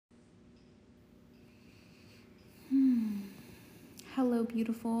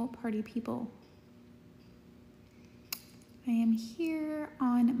beautiful party people. I am here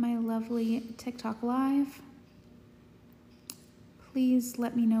on my lovely TikTok live. Please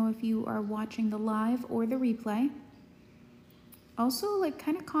let me know if you are watching the live or the replay. Also,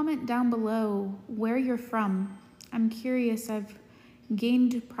 kind of comment down below where you're from. I'm curious. I've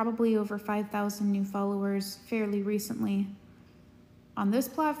gained probably over 5,000 new followers fairly recently on this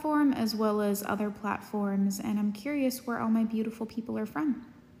platform as well as other platforms, and I'm curious where all my beautiful people are from.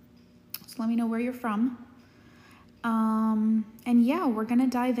 So let me know where you're from. And yeah, we're gonna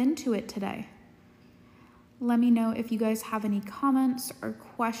dive into it today. Let me know if you guys have any comments or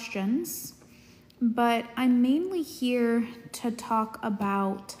questions, but I'm mainly here to talk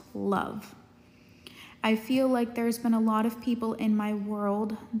about love. I feel like there's been a lot of people in my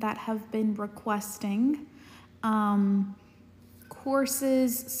world that have been requesting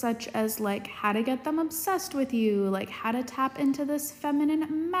courses such as how to get them obsessed with you, how to tap into this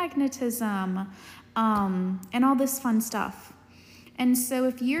feminine magnetism, and all this fun stuff. And so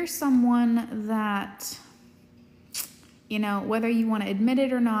if you're someone that, whether you want to admit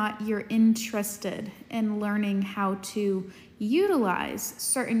it or not, you're interested in learning how to utilize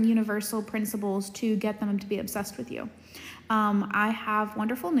certain universal principles to get them to be obsessed with you, I have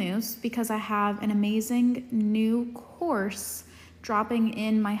wonderful news, because I have an amazing new course dropping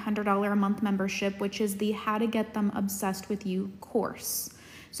in my $100 a month membership, which is the How to Get Them Obsessed with You course.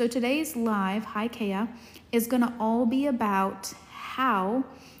 So today's live, hi Kea, is gonna all be about how,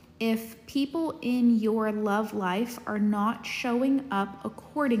 if people in your love life are not showing up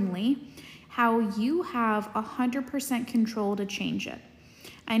accordingly, how you have 100% control to change it.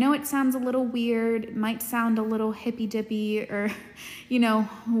 I know it sounds a little weird, it might sound a little hippy-dippy, or,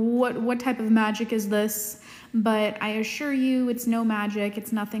 what type of magic is this? But I assure you it's no magic,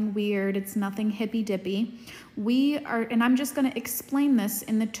 it's nothing weird, it's nothing hippy-dippy. And I'm just gonna explain this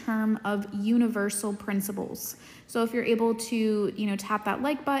in the term of universal principles. So if you're able to, tap that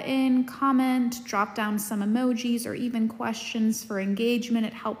like button, comment, drop down some emojis or even questions for engagement,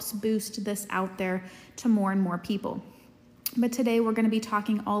 it helps boost this out there to more and more people. But today we're gonna be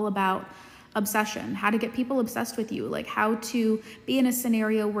talking all about obsession, how to get people obsessed with you, how to be in a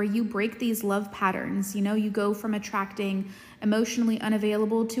scenario where you break these love patterns. You go from attracting emotionally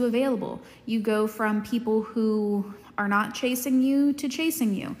unavailable to available. You go from people who are not chasing you to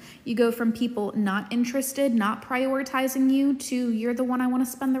chasing you. You go from people not interested, not prioritizing you, to you're the one I want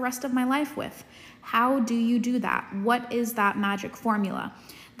to spend the rest of my life with. How do you do that? What is that magic formula?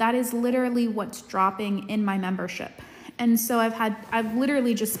 That is literally what's dropping in my membership. And so I've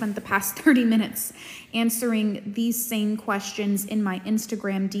literally just spent the past 30 minutes answering these same questions in my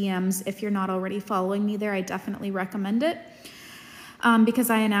Instagram DMs. If you're not already following me there, I definitely recommend it,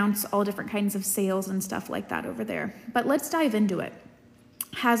 because I announce all different kinds of sales and stuff like that over there. But let's dive into it.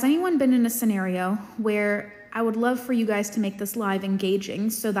 Has anyone been in a scenario where, I would love for you guys to make this live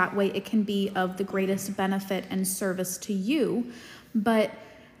engaging so that way it can be of the greatest benefit and service to you, but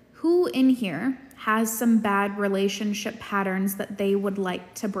who in here has some bad relationship patterns that they would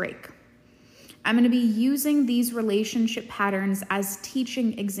like to break? I'm going to be using these relationship patterns as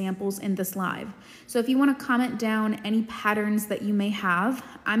teaching examples in this live. So if you want to comment down any patterns that you may have,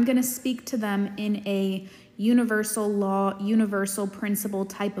 I'm going to speak to them in a universal law, universal principle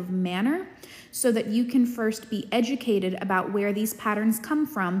type of manner, so that you can first be educated about where these patterns come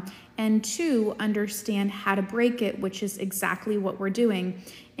from, and two, understand how to break it, which is exactly what we're doing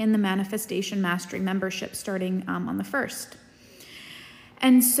in the Manifestation Mastery membership starting on the 1st.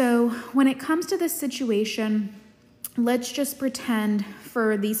 And so when it comes to this situation, let's just pretend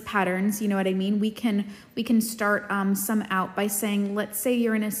for these patterns, you know what I mean? We can start some out by saying, let's say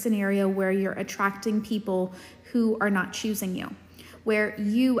you're in a scenario where you're attracting people who are not choosing you, where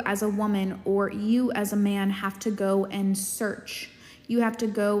you as a woman or you as a man have to go and search. You have to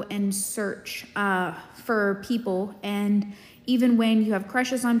go and search for people, and even when you have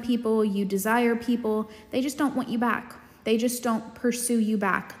crushes on people, you desire people, they just don't want you back. They just don't pursue you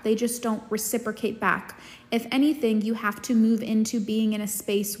back. They just don't reciprocate back. If anything, you have to move into being in a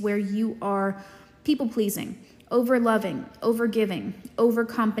space where you are people-pleasing, over-loving, over-giving,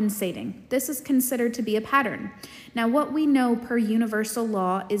 overcompensating. This is considered to be a pattern. Now, what we know per universal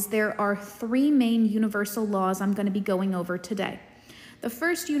law is there are 3 main universal laws I'm going to be going over today. The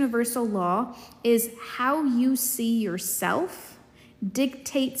first universal law is how you see yourself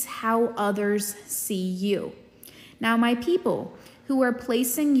dictates how others see you. Now, my people who are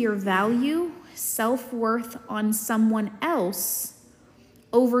placing your value, self-worth on someone else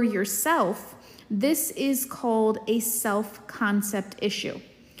over yourself, this is called a self-concept issue.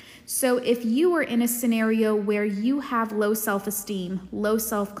 So if you are in a scenario where you have low self-esteem, low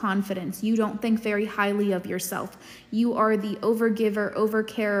self-confidence, you don't think very highly of yourself, you are the overgiver,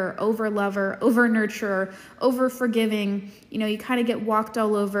 overcarer, overlover, overnurturer, overforgiving, you kind of get walked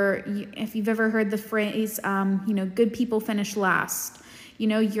all over. If you've ever heard the phrase, good people finish last,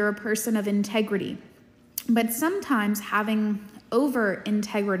 you're a person of integrity. But sometimes having over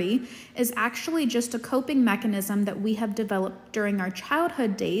integrity is actually just a coping mechanism that we have developed during our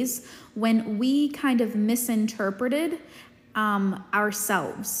childhood days when we kind of misinterpreted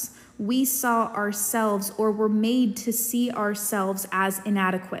ourselves. We saw ourselves, or were made to see ourselves as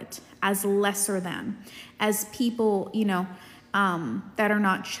inadequate, as lesser than, as people, that are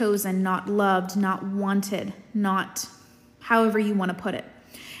not chosen, not loved, not wanted, not however you want to put it.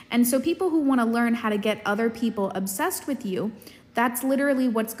 And so people who want to learn how to get other people obsessed with you, that's literally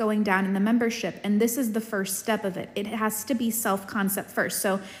what's going down in the membership. And this is the first step of it. It has to be self-concept first.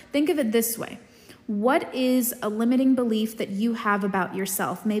 So think of it this way. What is a limiting belief that you have about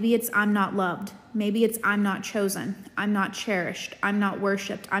yourself? Maybe it's I'm not loved. Maybe it's I'm not chosen. I'm not cherished. I'm not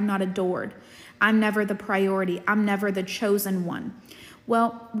worshipped. I'm not adored. I'm never the priority. I'm never the chosen one.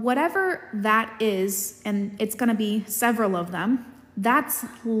 Well, whatever that is, and it's going to be several of them, that's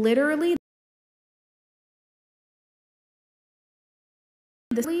literally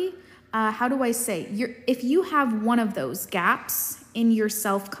how do I say? If you have one of those gaps in your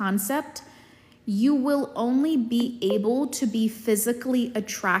self-concept, you will only be able to be physically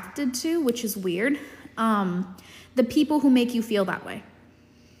attracted to, which is weird, the people who make you feel that way.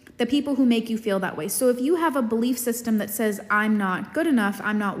 The people who make you feel that way. So if you have a belief system that says, I'm not good enough,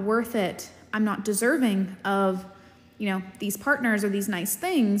 I'm not worth it, I'm not deserving of these partners or these nice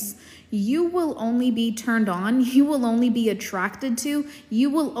things, you will only be turned on, you will only be attracted to,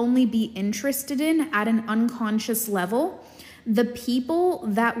 you will only be interested in at an unconscious level, the people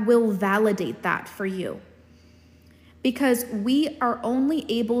that will validate that for you. Because we are only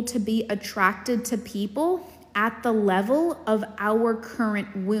able to be attracted to people at the level of our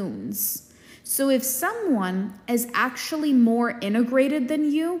current wounds. So if someone is actually more integrated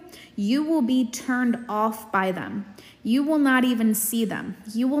than you, you will be turned off by them. You will not even see them.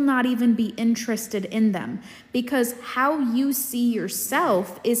 You will not even be interested in them, because how you see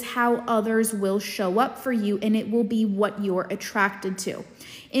yourself is how others will show up for you, and it will be what you're attracted to.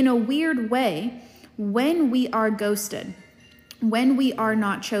 In a weird way, when we are ghosted, when we are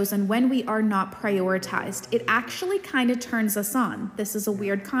not chosen, when we are not prioritized, it actually kind of turns us on. This is a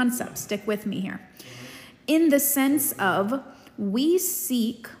weird concept. Stick with me here. In the sense of we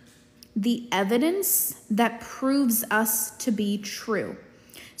seek the evidence that proves us to be true.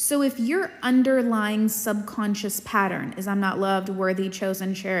 So if your underlying subconscious pattern is I'm not loved, worthy,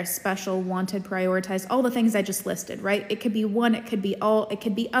 chosen, cherished, special, wanted, prioritized, all the things I just listed, right? It could be one, it could be all, it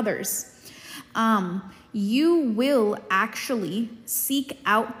could be others. You will actually seek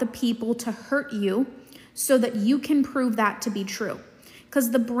out the people to hurt you so that you can prove that to be true.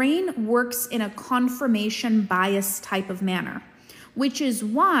 Because the brain works in a confirmation bias type of manner, which is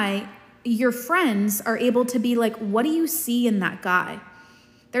why your friends are able to be like, what do you see in that guy?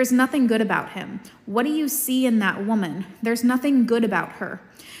 There's nothing good about him. What do you see in that woman? There's nothing good about her.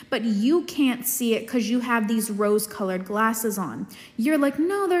 But you can't see it because you have these rose-colored glasses on. You're like,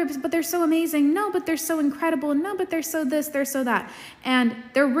 no, they're so amazing. No, but they're so incredible. No, but they're so this, they're so that. And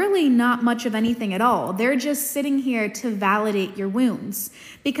they're really not much of anything at all. They're just sitting here to validate your wounds.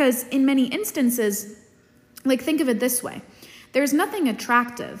 Because in many instances, like think of it this way. There's nothing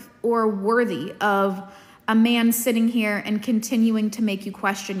attractive or worthy of a man sitting here and continuing to make you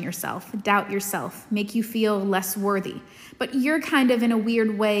question yourself, doubt yourself, make you feel less worthy. But you're kind of in a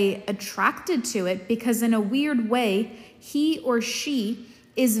weird way attracted to it because in a weird way, he or she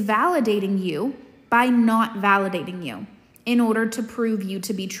is validating you by not validating you in order to prove you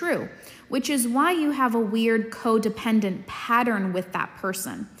to be true, which is why you have a weird codependent pattern with that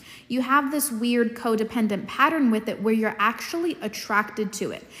person. You have this weird codependent pattern with it where you're actually attracted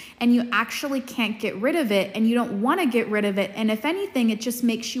to it and you actually can't get rid of it and you don't want to get rid of it. And if anything, it just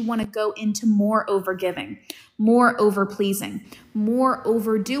makes you want to go into more overgiving, more overpleasing, more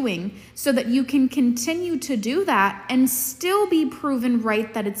overdoing so that you can continue to do that and still be proven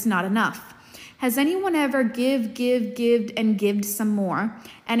right that it's not enough. Has anyone ever gived and gived some more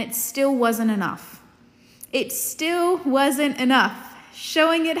and it still wasn't enough? It still wasn't enough.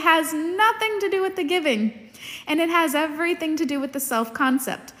 Showing it has nothing to do with the giving and it has everything to do with the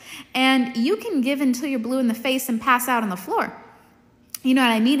self-concept. And you can give until you're blue in the face and pass out on the floor. You know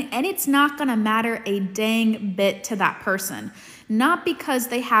what I mean? And it's not going to matter a dang bit to that person. Not because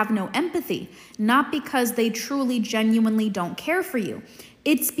they have no empathy, not because they truly, genuinely don't care for you.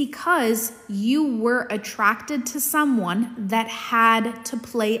 It's because you were attracted to someone that had to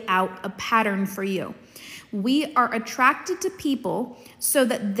play out a pattern for you. We are attracted to people so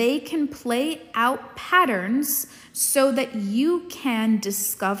that they can play out patterns so that you can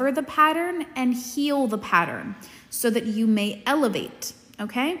discover the pattern and heal the pattern so that you may elevate,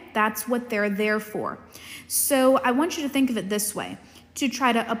 okay? That's what they're there for. So I want you to think of it this way, to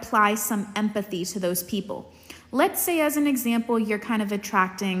try to apply some empathy to those people. Let's say, as an example, you're kind of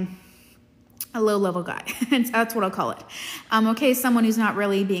attracting a low-level guy. That's what I'll call it. Okay, someone who's not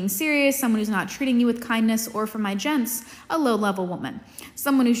really being serious, someone who's not treating you with kindness, or for my gents, a low-level woman.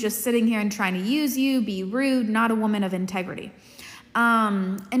 Someone who's just sitting here and trying to use you, be rude, not a woman of integrity.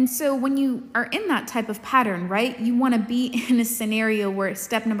 And so when you are in that type of pattern, right, you want to be in a scenario where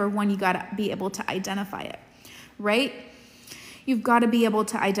step number one, you got to be able to identify it, right? You've got to be able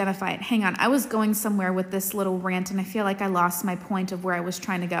to identify it. Hang on, I was going somewhere with this little rant and I feel like I lost my point of where I was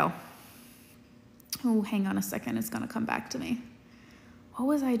trying to go. Oh, hang on a second. It's going to come back to me. What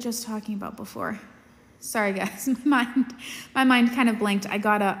was I just talking about before? Sorry, guys. My mind kind of blanked. I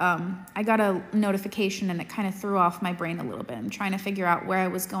got a notification and it kind of threw off my brain a little bit. I'm trying to figure out where I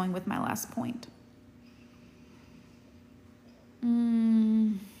was going with my last point. I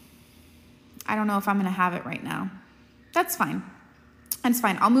don't know if I'm going to have it right now. That's fine. That's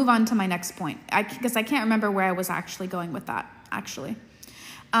fine. I'll move on to my next point because I can't remember where I was actually going with that, actually.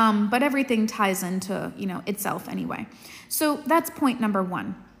 But everything ties into, itself anyway. So that's point number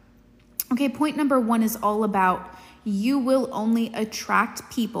one. Okay, point number one is all about you will only attract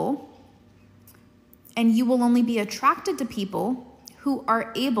people and you will only be attracted to people who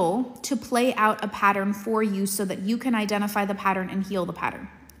are able to play out a pattern for you so that you can identify the pattern and heal the pattern,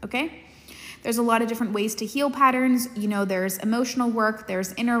 okay? There's a lot of different ways to heal patterns. There's emotional work,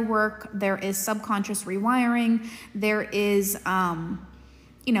 there's inner work, there is subconscious rewiring, there is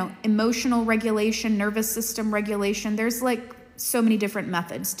emotional regulation, nervous system regulation. There's like so many different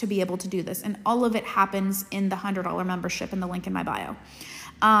methods to be able to do this. And all of it happens in the $100 membership in the link in my bio.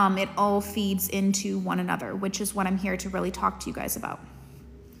 It all feeds into one another, which is what I'm here to really talk to you guys about.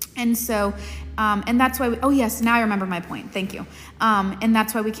 And so, and that's why, oh yes, now I remember my point. Thank you. And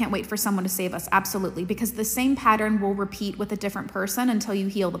that's why we can't wait for someone to save us. Absolutely. Because the same pattern will repeat with a different person until you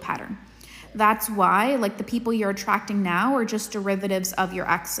heal the pattern. That's why, like, the people you're attracting now are just derivatives of your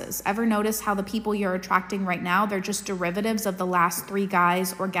exes. Ever notice how the people you're attracting right now, they're just derivatives of the last 3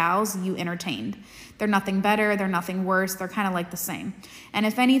 guys or gals you entertained. They're nothing better, they're nothing worse, they're kind of like the same. And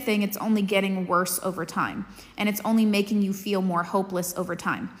if anything, it's only getting worse over time. And it's only making you feel more hopeless over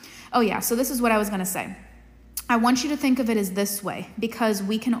time. Oh yeah, so this is what I was going to say. I want you to think of it as this way, because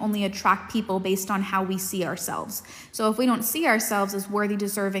we can only attract people based on how we see ourselves. So if we don't see ourselves as worthy,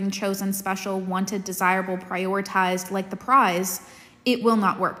 deserving, chosen, special, wanted, desirable, prioritized, like the prize, it will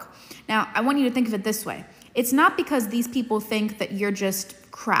not work. Now, I want you to think of it this way. It's not because these people think that you're just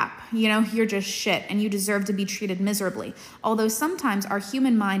crap, you're just shit and you deserve to be treated miserably. Although sometimes our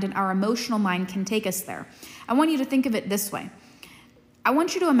human mind and our emotional mind can take us there. I want you to think of it this way. I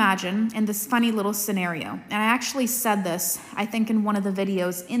want you to imagine in this funny little scenario, and I actually said this, I think, in one of the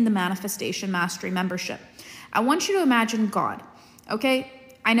videos in the Manifestation Mastery membership. I want you to imagine God, okay?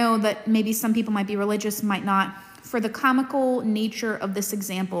 I know that maybe some people might be religious, might not. For the comical nature of this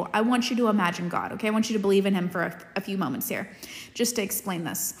example, I want you to imagine God, okay? I want you to believe in him for a few moments here, just to explain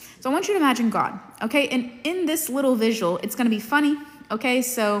this. So I want you to imagine God, okay? And in this little visual, it's going to be funny, okay?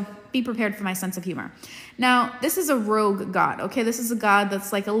 So be prepared for my sense of humor. Now, this is a rogue God, okay? This is a God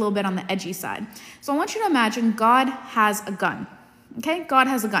that's like a little bit on the edgy side. So I want you to imagine God has a gun, okay? God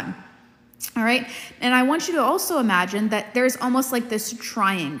has a gun, all right? And I want you to also imagine that there's almost like this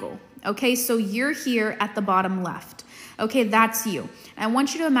triangle, okay? So you're here at the bottom left, okay? That's you. And I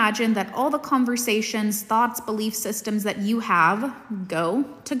want you to imagine that all the conversations, thoughts, belief systems that you have go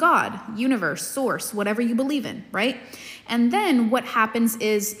to God, universe, source, whatever you believe in, right? And then what happens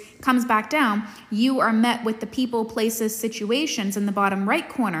is, comes back down, you are met with the people, places, situations in the bottom right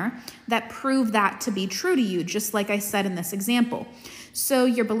corner that prove that to be true to you, just like I said in this example. So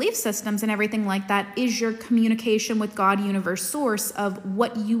your belief systems and everything like that is your communication with God, universe, source of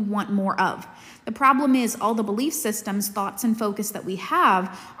what you want more of. The problem is all the belief systems, thoughts, and focus that we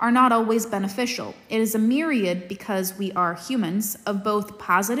have are not always beneficial. It is a myriad, because we are humans, of both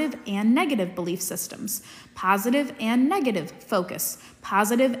positive and negative belief systems, positive and negative focus,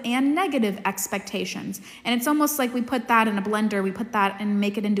 positive and negative expectations. And it's almost like we put that in a blender, we put that and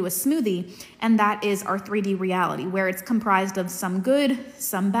make it into a smoothie, and that is our 3D reality, where it's comprised of some good,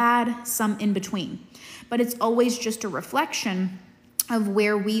 some bad, some in between. But it's always just a reflection of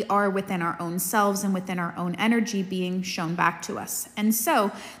where we are within our own selves and within our own energy being shown back to us. And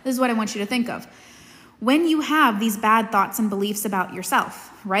so this is what I want you to think of. When you have these bad thoughts and beliefs about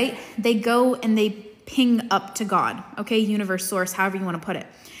yourself, right? They go and they ping up to God, okay? Universe, source, however you want to put it.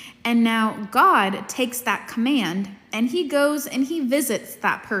 And now God takes that command and he goes and he visits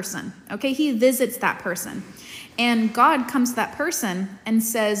that person, okay? He visits that person. And God comes to that person and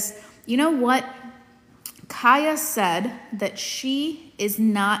says, you know what? Kaya said that she is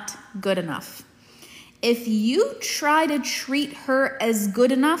not good enough. If you try to treat her as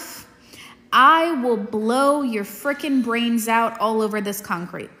good enough, I will blow your frickin' brains out all over this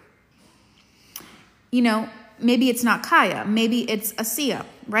concrete. You know, maybe it's not Kaya, maybe it's Asiya,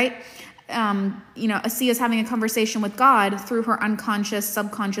 right? Asiya's having a conversation with God through her unconscious,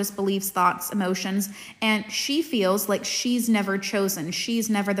 subconscious beliefs, thoughts, emotions, and she feels like she's never chosen. She's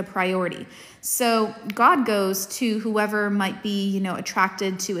never the priority. So God goes to whoever might be,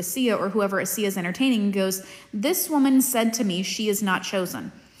 attracted to Asiya or whoever Asiya is entertaining and goes, this woman said to me, she is not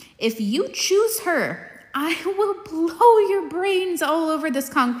chosen. If you choose her, I will blow your brains all over this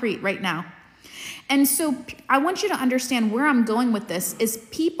concrete right now. And so I want you to understand where I'm going with this is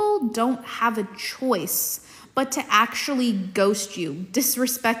people don't have a choice but to actually ghost you,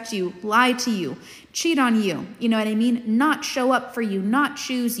 disrespect you, lie to you, cheat on you, you know what I mean? Not show up for you, not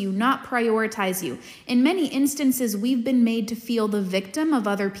choose you, not prioritize you. In many instances, we've been made to feel the victim of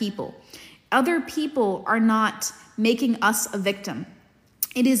other people. Other people are not making us a victim.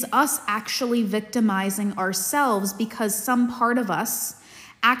 It is us actually victimizing ourselves because some part of us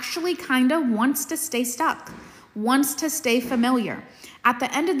actually kind of wants to stay stuck, wants to stay familiar. At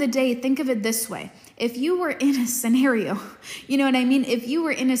the end of the day, think of it this way. If you were in a scenario, you know what I mean? If you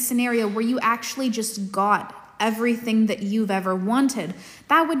were in a scenario where you actually just got everything that you've ever wanted,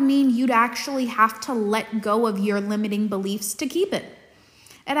 that would mean you'd actually have to let go of your limiting beliefs to keep it.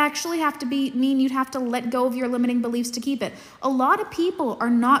 It actually mean you'd have to let go of your limiting beliefs to keep it. A lot of people are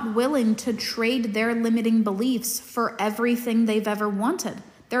not willing to trade their limiting beliefs for everything they've ever wanted.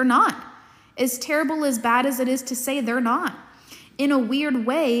 They're not. As terrible, as bad as it is to say, they're not. In a weird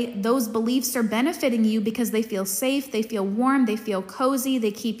way, those beliefs are benefiting you because they feel safe, they feel warm, they feel cozy,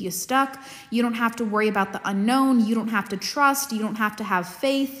 they keep you stuck. You don't have to worry about the unknown. You don't have to trust. You don't have to have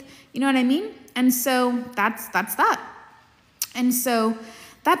faith. You know what I mean? And so that's that. And so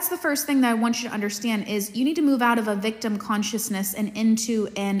that's the first thing that I want you to understand is you need to move out of a victim consciousness and into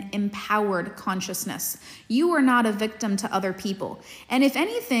an empowered consciousness. You are not a victim to other people. And if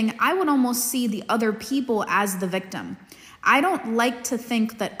anything, I would almost see the other people as the victim. I don't like to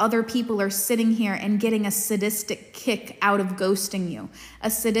think that other people are sitting here and getting a sadistic kick out of ghosting you,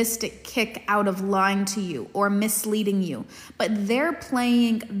 a sadistic kick out of lying to you or misleading you, but they're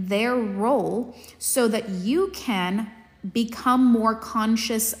playing their role so that you can become more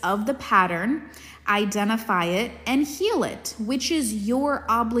conscious of the pattern, identify it, and heal it, which is your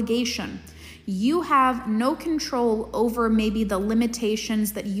obligation. You have no control over maybe the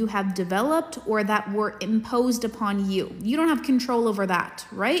limitations that you have developed or that were imposed upon you. You don't have control over that,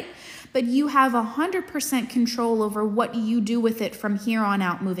 right? But you have 100% control over what you do with it from here on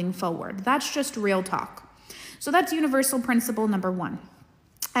out moving forward. That's just real talk. So that's universal principle number 1.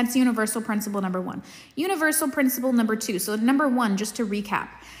 That's universal principle number 1. Universal principle number 2. So number 1, just to recap,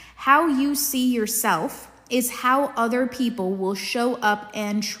 how you see yourself is how other people will show up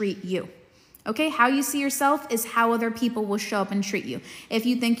and treat you. Okay, how you see yourself is how other people will show up and treat you. If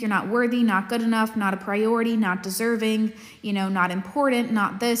you think you're not worthy, not good enough, not a priority, not deserving, not important,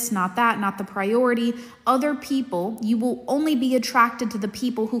 not this, not that, not the priority, other people, you will only be attracted to the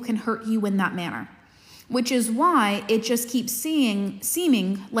people who can hurt you in that manner. Which is why it just keeps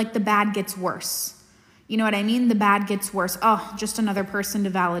seeming like the bad gets worse. You know what I mean? The bad gets worse. Oh, just another person to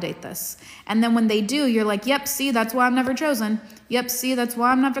validate this. And then when they do, you're like, yep, see, that's why I'm never chosen. Yep, see, that's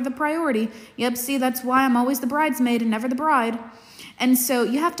why I'm never the priority. Yep, see, that's why I'm always the bridesmaid and never the bride. And so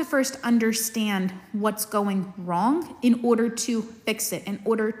you have to first understand what's going wrong in order to fix it, in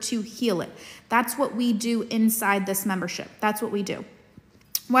order to heal it. That's what we do inside this membership. That's what we do.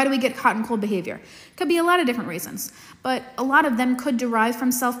 Why do we get hot and cold behavior? Could be a lot of different reasons, but a lot of them could derive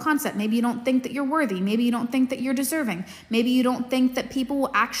from self-concept. Maybe you don't think that you're worthy. Maybe you don't think that you're deserving. Maybe you don't think that people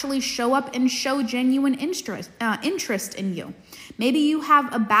will actually show up and show genuine interest in you. Maybe you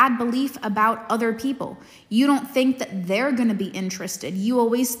have a bad belief about other people. You don't think that they're going to be interested. You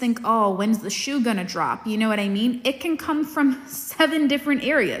always think, oh, when's the shoe going to drop? You know what I mean? It can come from 7 different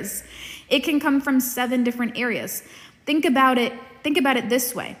areas. It can come from 7 different areas. Think about it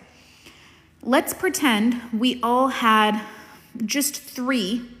this way. Let's pretend we all had just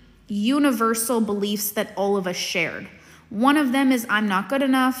 3 universal beliefs that all of us shared. One of them is I'm not good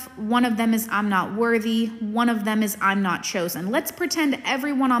enough. One of them is I'm not worthy. One of them is I'm not chosen. Let's pretend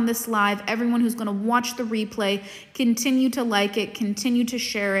everyone on this live, everyone who's going to watch the replay, continue to like it, continue to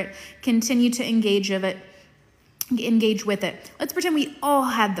share it, continue to engage with it. Let's pretend we all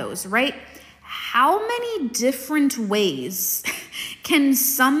had those, right? How many different ways can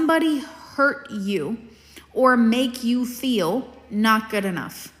somebody hurt you or make you feel not good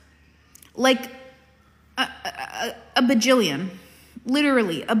enough? Like a bajillion,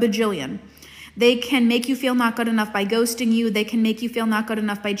 literally a bajillion. They can make you feel not good enough by ghosting you. They can make you feel not good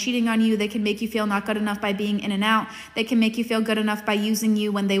enough by cheating on you. They can make you feel not good enough by being in and out. They can make you feel good enough by using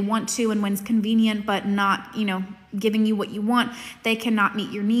you when they want to and when it's convenient, but not, giving you what you want. They cannot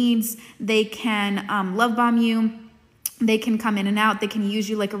meet your needs. They can love bomb you. They can come in and out. They can use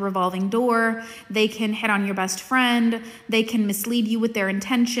you like a revolving door. They can hit on your best friend. They can mislead you with their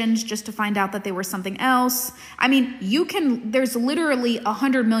intentions just to find out that they were something else. I mean, there's literally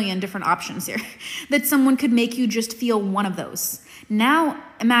 100 million different options here that someone could make you just feel one of those. Now,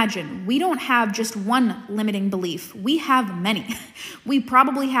 imagine, we don't have just one limiting belief. We have many. We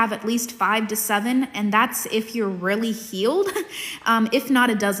probably have at least 5 to 7, and that's if you're really healed, if not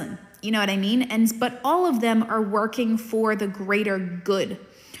a dozen. You know what I mean? But all of them are working for the greater good.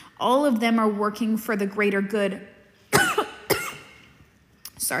 All of them are working for the greater good.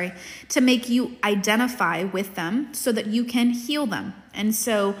 Sorry, to make you identify with them so that you can heal them. And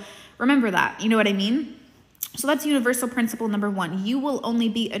so remember that. You know what I mean? So that's universal principle number 1. You will only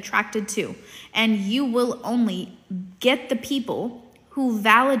be attracted to, and you will only get the people who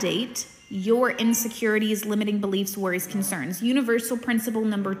validate your insecurities, limiting beliefs, worries, concerns. Universal principle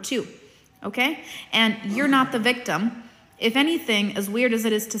number 2, okay? And you're not the victim. If anything, as weird as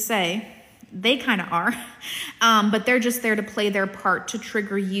it is to say, they kind of are, but they're just there to play their part to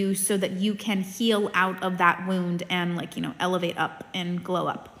trigger you so that you can heal out of that wound and elevate up and glow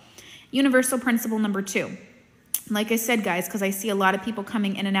up. Universal principle number 2. Like I said, guys, because I see a lot of people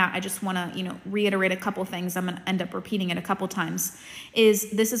coming in and out, I just want to, reiterate a couple things. I'm going to end up repeating it a couple times.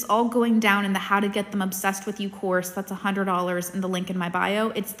 This is all going down in the How to Get Them Obsessed With You course. That's $100 in the link in my bio.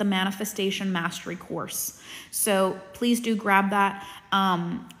 It's the Manifestation Mastery course. So please do grab that.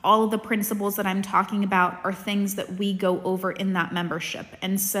 All of the principles that I'm talking about are things that we go over in that membership.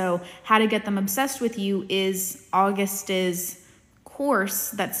 And so How to Get Them Obsessed With You is August's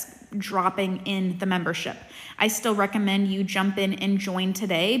course that's dropping in the membership. I still recommend you jump in and join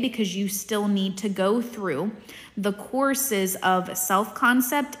today because you still need to go through the courses of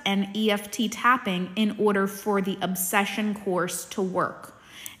self-concept and EFT tapping in order for the obsession course to work.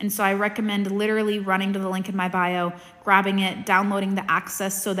 And so I recommend literally running to the link in my bio, grabbing it, downloading the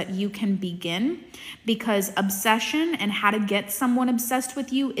access so that you can begin, because obsession and how to get someone obsessed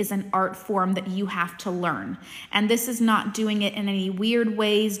with you is an art form that you have to learn. And this is not doing it in any weird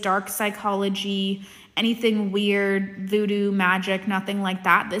ways, dark psychology, anything weird, voodoo, magic, nothing like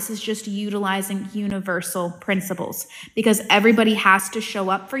that. This is just utilizing universal principles because everybody has to show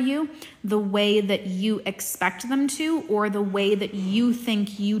up for you the way that you expect them to or the way that you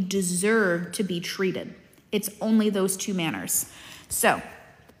think you deserve to be treated. It's only those two manners. So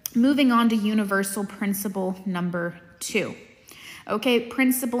moving on to universal principle number 2. Okay,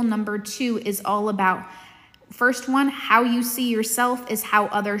 principle number 2 is all about, first one, how you see yourself is how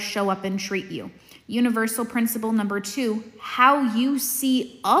others show up and treat you. Universal principle number 2, how you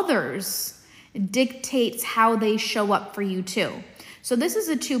see others dictates how they show up for you too. So this is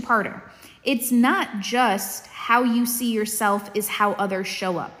a 2-parter. It's not just how you see yourself is how others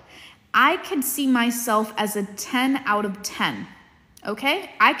show up. I could see myself as a 10 out of 10.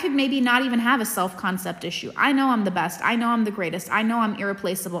 Okay? I could maybe not even have a self-concept issue. I know I'm the best. I know I'm the greatest. I know I'm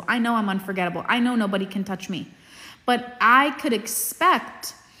irreplaceable. I know I'm unforgettable. I know nobody can touch me. But I could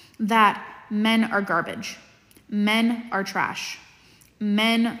expect that men are garbage. Men are trash.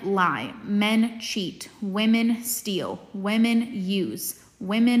 Men lie. Men cheat. Women steal. Women use.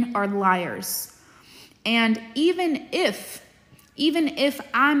 Women are liars. And even if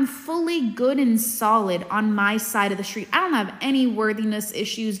I'm fully good and solid on my side of the street, I don't have any worthiness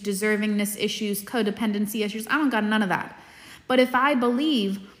issues, deservingness issues, codependency issues. I don't got none of that. But if I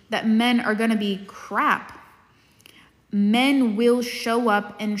believe that men are going to be crap, men will show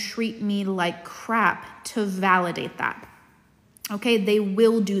up and treat me like crap to validate that. Okay, they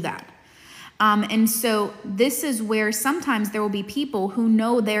will do that. And so this is where sometimes there will be people who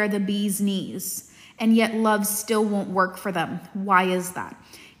know they're the bee's knees, and yet love still won't work for them. Why is that?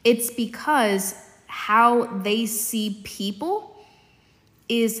 It's because how they see people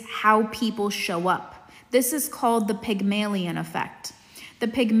is how people show up. This is called the Pygmalion effect. The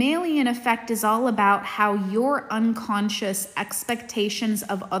Pygmalion effect is all about how your unconscious expectations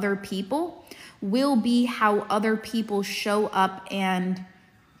of other people will be how other people show up and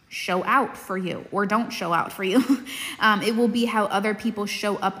show out for you, or don't show out for you. It will be how other people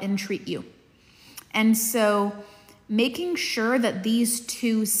show up and treat you. And so making sure that these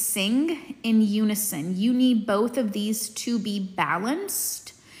two sing in unison, you need both of these to be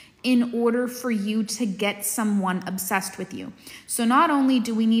balanced in order for you to get someone obsessed with you. So not only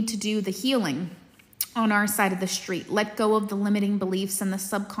do we need to do the healing on our side of the street, let go of the limiting beliefs and the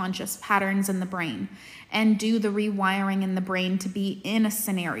subconscious patterns in the brain, and do the rewiring in the brain to be in a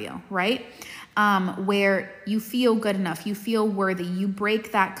scenario, right? Where you feel good enough, you feel worthy, you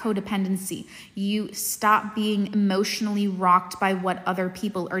break that codependency, you stop being emotionally rocked by what other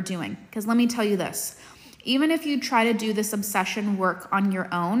people are doing. Because let me tell you this, even if you try to do this obsession work on your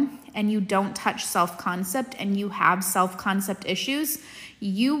own and you don't touch self-concept and you have self-concept issues,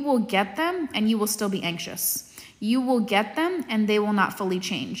 you will get them and you will still be anxious. You will get them and they will not fully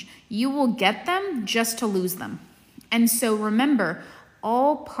change. You will get them just to lose them. And so remember,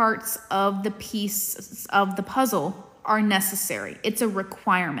 all parts of the pieces of the puzzle are necessary. It's a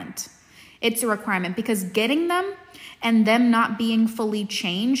requirement. It's a requirement because getting them and them not being fully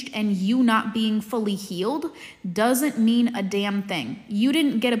changed and you not being fully healed doesn't mean a damn thing. You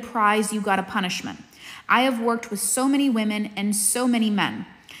didn't get a prize, you got a punishment. I have worked with so many women and so many men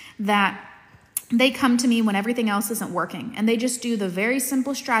that they come to me when everything else isn't working and they just do the very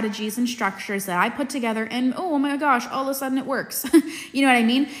simple strategies and structures that I put together and oh my gosh, all of a sudden it works. You know what I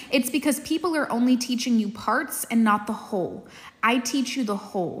mean? It's because people are only teaching you parts and not the whole. I teach you the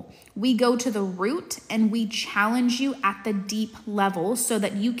whole. We go to the root and we challenge you at the deep level so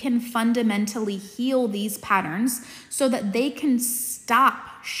that you can fundamentally heal these patterns so that they can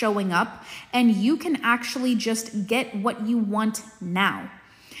stop showing up and you can actually just get what you want now.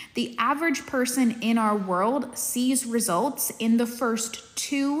 The average person in our world sees results in the first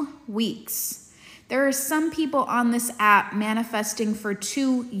 2 weeks. There are some people on this app manifesting for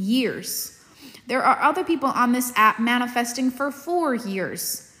 2 years. There are other people on this app manifesting for 4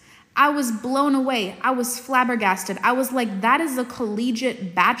 years. I was blown away. I was flabbergasted. I was like, that is a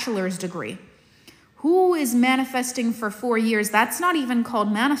collegiate bachelor's degree. Who is manifesting for 4 years? That's not even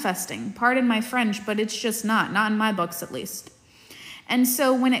called manifesting. Pardon my French, but it's just not in my books at least. And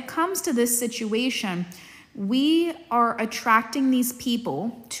so when it comes to this situation, we are attracting these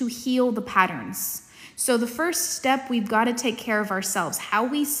people to heal the patterns. So the first step, we've got to take care of ourselves. How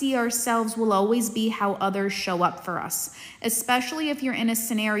we see ourselves will always be how others show up for us, especially if you're in a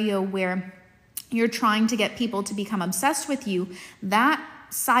scenario where you're trying to get people to become obsessed with you. That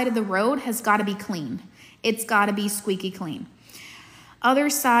side of the road has got to be clean. It's got to be squeaky clean.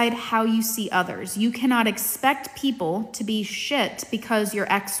 Other side, how you see others. You cannot expect people to be shit because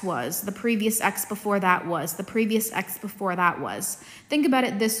your ex was, the previous ex before that was, the previous ex before that was. Think about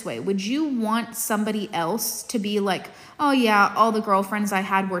it this way. Would you want somebody else to be like, oh yeah, all the girlfriends I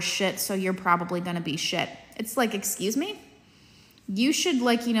had were shit, so you're probably gonna be shit? It's like, excuse me? You should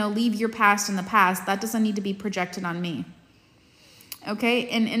leave your past in the past. That doesn't need to be projected on me. Okay,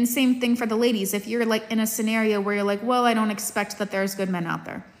 and same thing for the ladies. If you're like in a scenario where you're like, well, I don't expect that there's good men out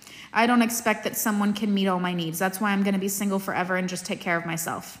there. I don't expect that someone can meet all my needs. That's why I'm going to be single forever and just take care of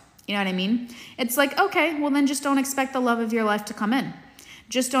myself. You know what I mean? It's like, okay, well then just don't expect the love of your life to come in.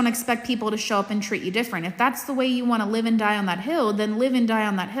 Just don't expect people to show up and treat you different. If that's the way you want to live and die on that hill, then live and die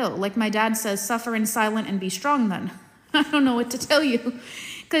on that hill. Like my dad says, suffer in silence and be strong then. I don't know what to tell you.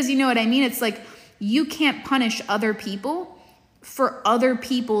 Because you know what I mean? It's like you can't punish other people for other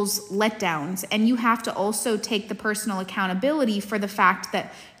people's letdowns. And you have to also take the personal accountability for the fact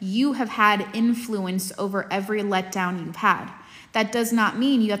that you have had influence over every letdown you've had. That does not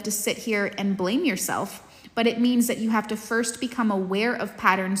mean you have to sit here and blame yourself, but it means that you have to first become aware of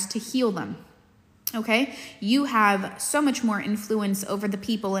patterns to heal them. Okay? You have so much more influence over the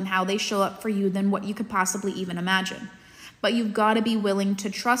people and how they show up for you than what you could possibly even imagine. But you've got to be willing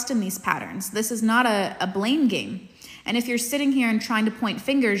to trust in these patterns. This is not a blame game. And if you're sitting here and trying to point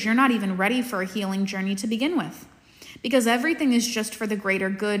fingers, you're not even ready for a healing journey to begin with. Because everything is just for the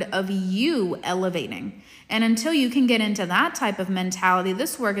greater good of you elevating. And until you can get into that type of mentality,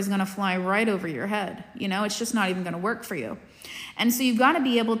 this work is going to fly right over your head. It's just not even going to work for you. And so you've got to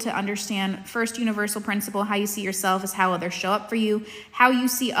be able to understand, first universal principle, how you see yourself is how others show up for you. How you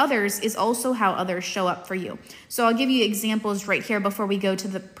see others is also how others show up for you. So I'll give you examples right here before we go to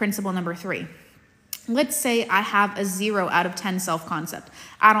the principle number 3. Let's say I have a 0 out of 10 self-concept.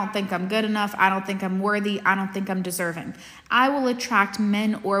 I don't think I'm good enough. I don't think I'm worthy. I don't think I'm deserving. I will attract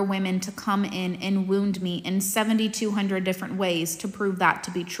men or women to come in and wound me in 7,200 different ways to prove that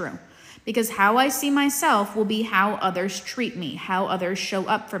to be true. Because how I see myself will be how others treat me, how others show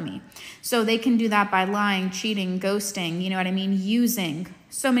up for me. So they can do that by lying, cheating, ghosting, you know what I mean? Using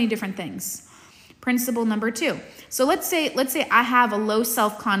so many different things. Principle number 2. So let's say I have a low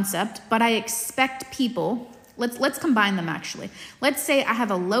self-concept, but I expect people, let's combine them actually. Let's say I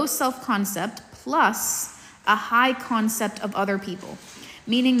have a low self-concept plus a high concept of other people,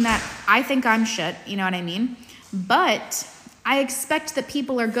 meaning that I think I'm shit, you know what I mean? But I expect that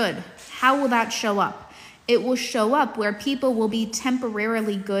people are good. How will that show up? It will show up where people will be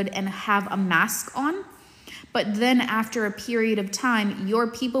temporarily good and have a mask on. But then after a period of time, your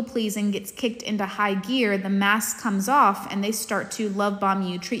people pleasing gets kicked into high gear, the mask comes off and they start to love bomb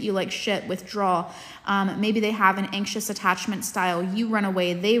you, treat you like shit, withdraw. Maybe they have an anxious attachment style. You run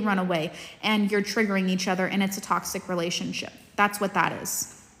away, they run away, and you're triggering each other and it's a toxic relationship. That's what that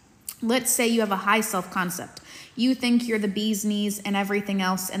is. Let's say you have a high self-concept. You think you're the bee's knees and everything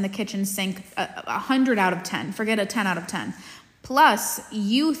else in the kitchen sink, 100 out of 10, forget a 10 out of 10. Plus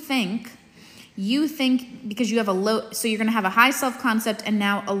you think because you have a low, so you're going to have a high self-concept and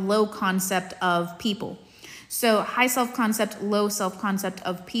now a low concept of people. So high self-concept, low self-concept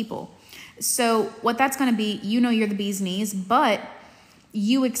of people. So what that's going to be, you know you're the bee's knees, but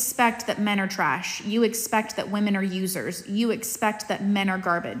you expect that men are trash. You expect that women are users. You expect that men are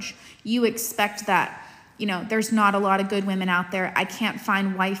garbage. You expect that, you know, there's not a lot of good women out there. I can't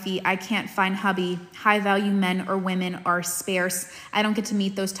find wifey. I can't find hubby. High value men or women are sparse. I don't get to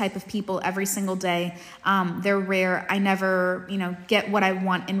meet those type of people every single day. They're rare. I never, you know, get what I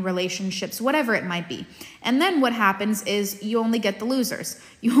want in relationships, whatever it might be. And then what happens is you only get the losers.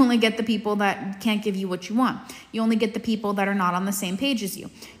 You only get the people that can't give you what you want. You only get the people that are not on the same page as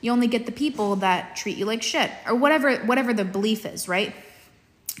you. You only get the people that treat you like shit or whatever the belief is, right?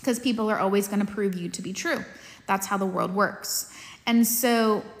 Because people are always going to prove you to be true. That's how the world works. And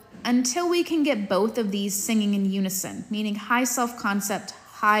so until we can get both of these singing in unison, meaning high self-concept,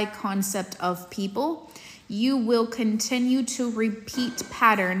 high concept of people, you will continue to repeat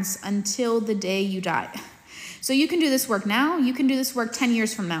patterns until the day you die. So you can do this work now. You can do this work 10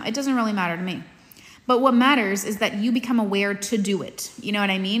 years from now. It doesn't really matter to me. But what matters is that you become aware to do it. You know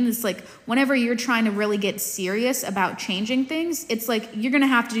what I mean? It's like whenever you're trying to really get serious about changing things, it's like you're going to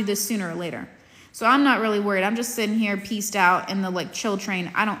have to do this sooner or later. So I'm not really worried. I'm just sitting here pieced out in the like chill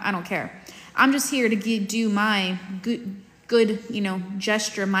train. I don't care. I'm just here to do my good, you know,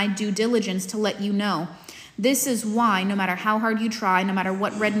 gesture, my due diligence to let you know. This is why no matter how hard you try, no matter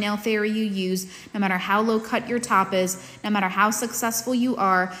what red nail theory you use, no matter how low cut your top is, no matter how successful you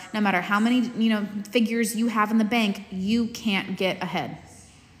are, no matter how many, you know, figures you have in the bank, you can't get ahead.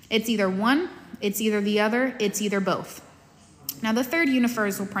 It's either one, it's either the other, it's either both. Now the third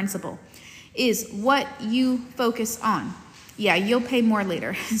universal principle is what you focus on. Yeah, you'll pay more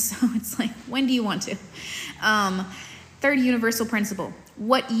later. So it's like, when do you want to? Third universal principle.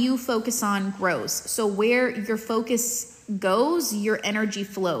 What you focus on grows. So where your focus goes, your energy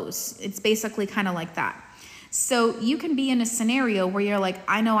flows. It's basically kind of like that. So you can be in a scenario where you're like,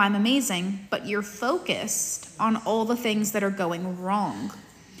 I know I'm amazing, but you're focused on all the things that are going wrong.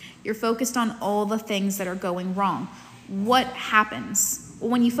 You're focused on all the things that are going wrong. What happens? Well,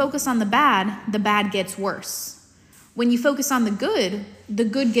 when you focus on the bad gets worse. When you focus on the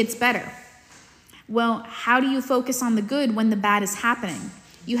good gets better. Well, how do you focus on the good when the bad is happening?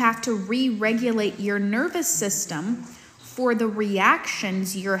 You have to re-regulate your nervous system for the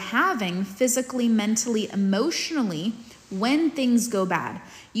reactions you're having physically, mentally, emotionally when things go bad.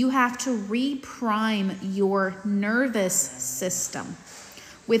 You have to reprime your nervous system.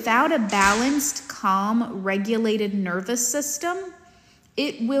 Without a balanced, calm, regulated nervous system,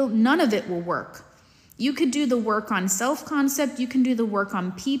 none of it will work. You could do the work on self-concept, you can do the work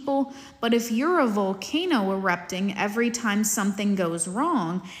on people, but if you're a volcano erupting every time something goes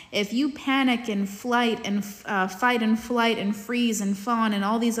wrong, if you panic and flight and fight and flight and freeze and fawn and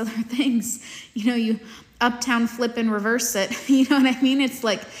all these other things, you know, you uptown flip and reverse it, you know what I mean? It's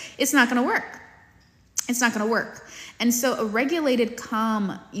like, it's not going to work. It's not going to work. And so a regulated,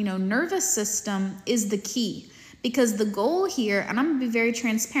 calm, you know, nervous system is the key. Because the goal here, and I'm going to be very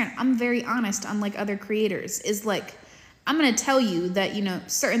transparent, I'm very honest, unlike other creators, is like, I'm going to tell you that, you know,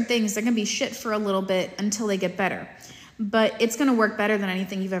 certain things, they're going to be shit for a little bit until they get better. But it's going to work better than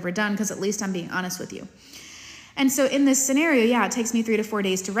anything you've ever done because at least I'm being honest with you. And so in this scenario, yeah, it takes me 3 to 4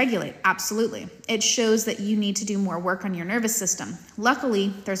 days to regulate. Absolutely. It shows that you need to do more work on your nervous system.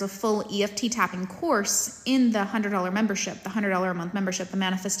 Luckily, there's a full EFT tapping course in the $100 membership, the $100 a month membership, the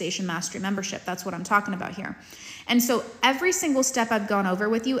Manifestation Mastery membership. That's what I'm talking about here. And so every single step I've gone over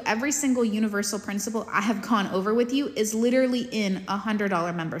with you, every single universal principle I have gone over with you is literally in a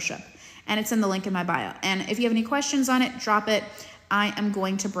 $100 membership. And it's in the link in my bio. And if you have any questions on it, drop it. I am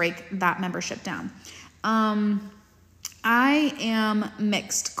going to break that membership down. I am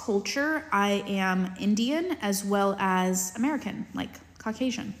mixed culture. I am Indian as well as American, like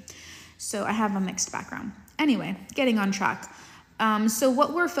Caucasian. So I have a mixed background. Anyway, getting on track. So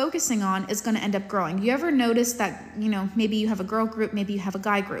what we're focusing on is going to end up growing. You ever notice that, maybe you have a girl group, maybe you have a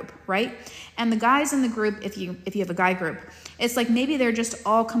guy group, right? And the guys in the group, if you have a guy group, it's like maybe they're just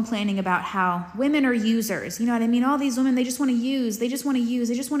all complaining about how women are users. You know what I mean? All these women, they just want to use, they just want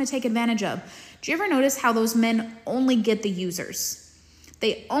to take advantage of. Do you ever notice how those men only get the users?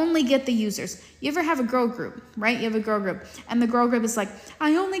 They only get the users. You ever have a girl group, right? You have a girl group, and the girl group is like,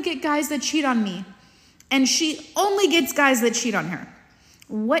 I only get guys that cheat on me. And she only gets guys that cheat on her.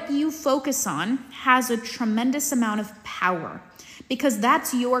 What you focus on has a tremendous amount of power because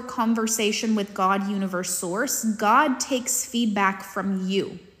that's your conversation with God, universe, source. God takes feedback from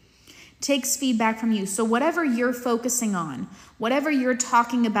you. So whatever you're focusing on, whatever you're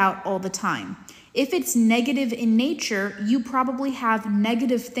talking about all the time, if it's negative in nature, you probably have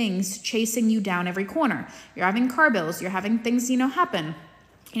negative things chasing you down every corner. You're having car bills, you're having things, happen.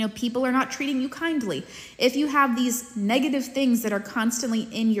 People are not treating you kindly. If you have these negative things that are constantly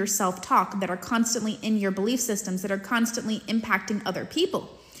in your self-talk, that are constantly in your belief systems, that are constantly impacting other people,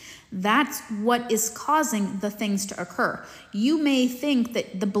 that's what is causing the things to occur. You may think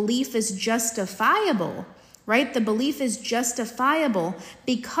that the belief is justifiable, right? The belief is justifiable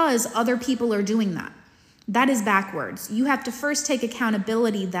because other people are doing that. That is backwards. You have to first take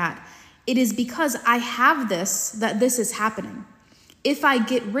accountability that it is because I have this that this is happening. If I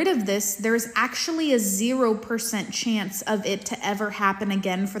get rid of this, there's actually a 0% chance of it to ever happen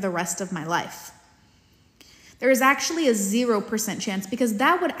again for the rest of my life. There is actually a 0% chance because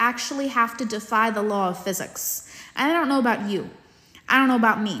that would actually have to defy the law of physics. And I don't know about you. I don't know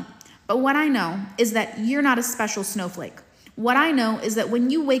about me. But what I know is that you're not a special snowflake. What I know is that when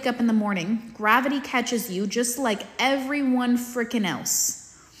you wake up in the morning, gravity catches you just like everyone freaking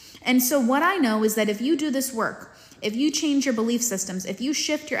else. And so what I know is that if you do this work, if you change your belief systems, if you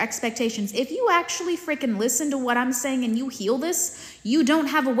shift your expectations, if you actually freaking listen to what I'm saying and you heal this, you don't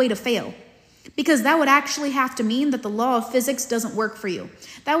have a way to fail. Because that would actually have to mean that the law of physics doesn't work for you.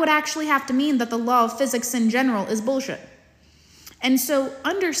 That would actually have to mean that the law of physics in general is bullshit. And so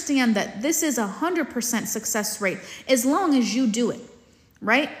understand that this is 100% success rate as long as you do it,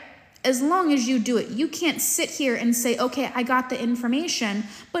 right? As long as you do it. You can't sit here and say, okay, I got the information,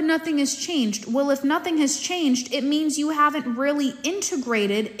 but nothing has changed. Well, if nothing has changed, it means you haven't really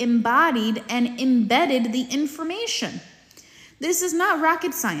integrated, embodied, and embedded the information. This is not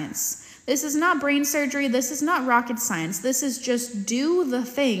rocket science. This is not brain surgery. This is not rocket science. This is just do the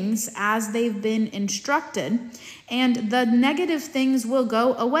things as they've been instructed, and the negative things will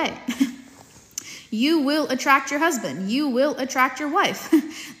go away. You will attract your husband. You will attract your wife.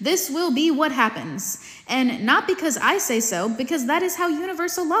 This will be what happens. And not because I say so, because that is how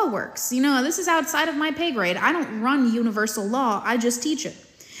universal law works. This is outside of my pay grade. I don't run universal law. I just teach it.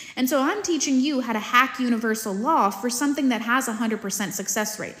 And so I'm teaching you how to hack universal law for something that has 100%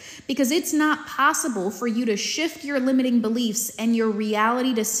 success rate, because it's not possible for you to shift your limiting beliefs and your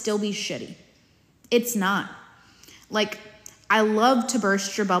reality to still be shitty. It's not. I love to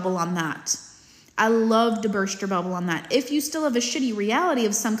burst your bubble on that. I love to burst your bubble on that. If you still have a shitty reality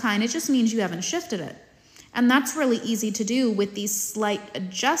of some kind, it just means you haven't shifted it. And that's really easy to do with these slight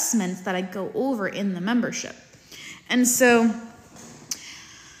adjustments that I go over in the membership. And so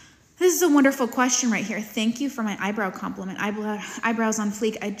this is a wonderful question right here. Thank you for my eyebrow compliment. Eyebrows on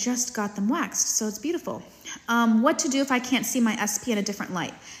fleek. I just got them waxed, so it's beautiful. What to do if I can't see my SP in a different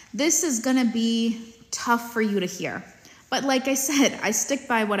light? This is going to be tough for you to hear. But like I said, I stick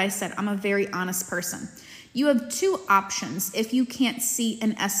by what I said. I'm a very honest person. You have two options if you can't see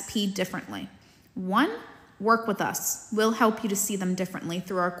an SP differently. One, work with us. We'll help you to see them differently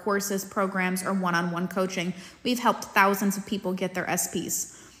through our courses, programs, or one-on-one coaching. We've helped thousands of people get their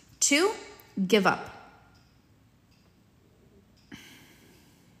SPs. Two, give up.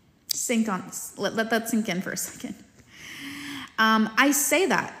 Let that sink in for a second. I say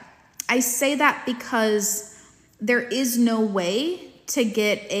that because there is no way to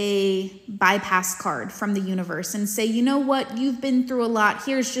get a bypass card from the universe and say, you know what, you've been through a lot.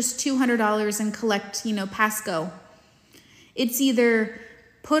 Here's just $200 and collect, pass go. It's either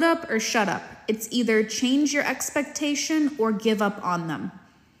put up or shut up. It's either change your expectation or give up on them.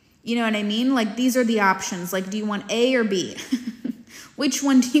 You know what I mean? Like, these are the options. Like, do you want A or B? Which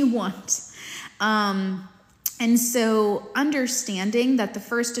one do you want? And so understanding that the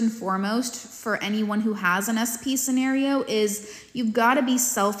first and foremost for anyone who has an SP scenario is you've got to be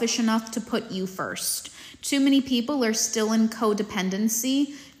selfish enough to put you first. Too many people are still in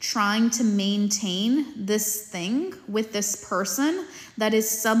codependency, trying to maintain this thing with this person that is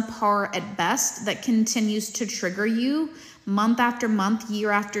subpar at best, that continues to trigger you month after month,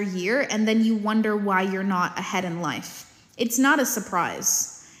 year after year, and then you wonder why you're not ahead in life. It's not a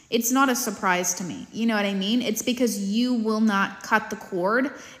surprise. It's not a surprise to me. You know what I mean? It's because you will not cut the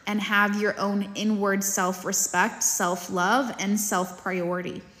cord and have your own inward self-respect, self-love, and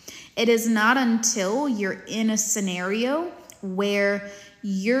self-priority. It is not until you're in a scenario where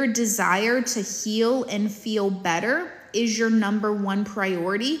your desire to heal and feel better is your number one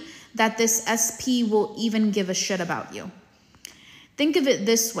priority that this SP will even give a shit about you. Think of it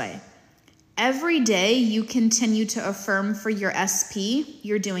this way. Every day you continue to affirm for your SP,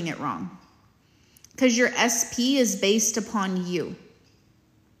 you're doing it wrong. Because your SP is based upon you.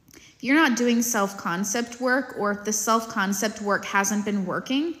 If you're not doing self-concept work, or if the self-concept work hasn't been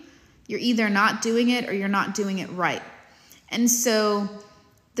working, you're either not doing it or you're not doing it right. And so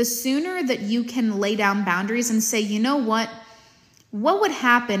the sooner that you can lay down boundaries and say, you know what would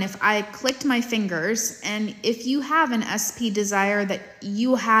happen if I clicked my fingers, and if you have an SP desire that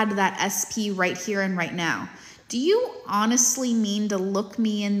you had that SP right here and right now, do you honestly mean to look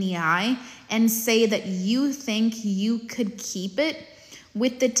me in the eye and say that you think you could keep it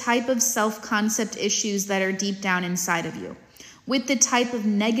with the type of self-concept issues that are deep down inside of you, with the type of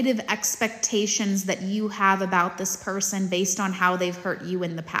negative expectations that you have about this person based on how they've hurt you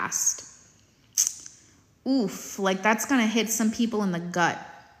in the past? Oof, like that's gonna hit some people in the gut.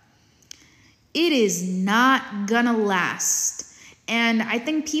 It is not gonna last. And I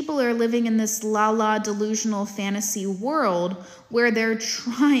think people are living in this la-la delusional fantasy world where they're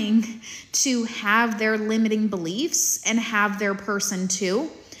trying to have their limiting beliefs and have their person too.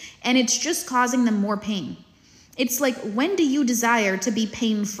 And it's just causing them more pain. It's like, when do you desire to be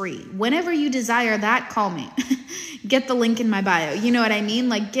pain-free? Whenever you desire that, call me. Get the link in my bio. You know what I mean?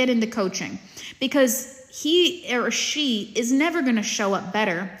 Like, get into coaching. Because he or she is never going to show up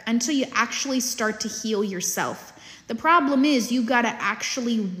better until you actually start to heal yourself. The problem is you've got to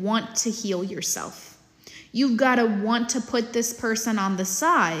actually want to heal yourself. You've got to want to put this person on the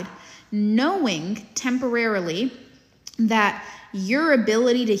side, knowing temporarily that your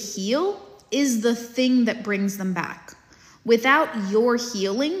ability to heal is the thing that brings them back. Without your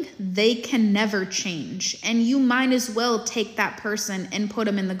healing, they can never change. And you might as well take that person and put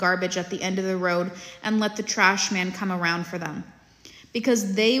them in the garbage at the end of the road and let the trash man come around for them.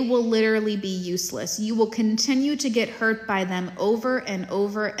 Because they will literally be useless. You will continue to get hurt by them over and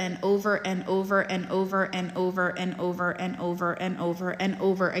over and over and over and over and over and over and over and over and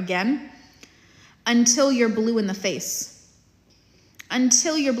over again until you're blue in the face.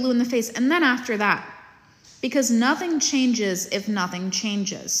 Until you're blue in the face. And then after that, because nothing changes if nothing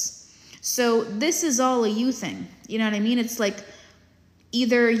changes. So this is all a you thing. You know what I mean? It's like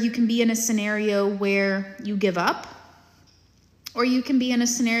either you can be in a scenario where you give up, or you can be in a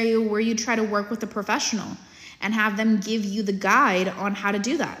scenario where you try to work with a professional and have them give you the guide on how to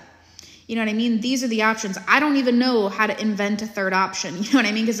do that. You know what I mean? These are the options. I don't even know how to invent a third option. You know what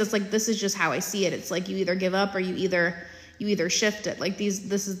I mean? Because it's like, this is just how I see it. It's like you either give up or you either shift it. Like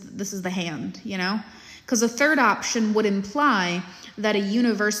this is the hand, you know? Because a third option would imply that a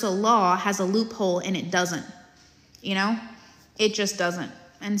universal law has a loophole, and it doesn't. You know? It just doesn't.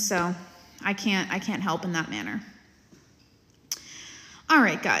 And so I can't help in that manner. All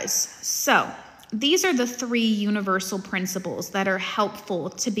right, guys. So these are the 3 universal principles that are helpful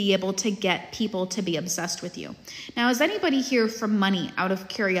to be able to get people to be obsessed with you. Now, is anybody here for money, out of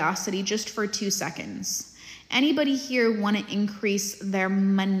curiosity, just for 2 seconds? Anybody here want to increase their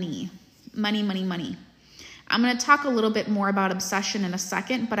money? Money. I'm going to talk a little bit more about obsession in a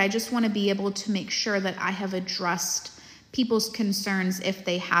second, but I just want to be able to make sure that I have addressed people's concerns if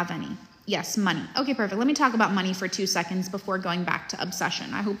they have any. Yes, money. Okay, perfect. Let me talk about money for 2 seconds before going back to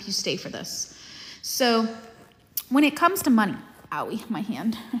obsession. I hope you stay for this. So when it comes to money, owie, my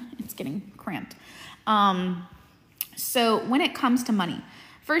hand, it's getting cramped. So when it comes to money,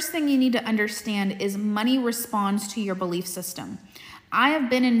 first thing you need to understand is money responds to your belief system. I have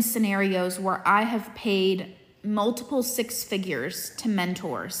been in scenarios where I have paid multiple six figures to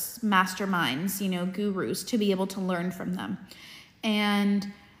mentors, masterminds, gurus, to be able to learn from them.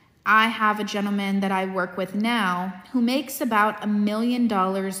 And I have a gentleman that I work with now who makes about $1 million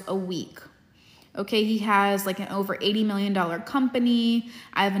a week. Okay, he has like an over $80 million company.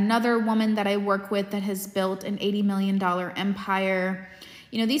 I have another woman that I work with that has built an $80 million empire.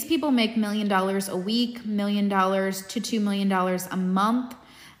 These people make $1 million a week, $1 million to $2 million a month.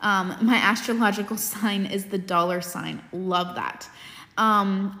 My astrological sign is the $sign. Love that.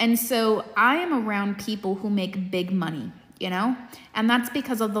 And so I am around people who make big money, and that's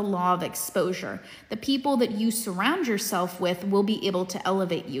because of the law of exposure. The people that you surround yourself with will be able to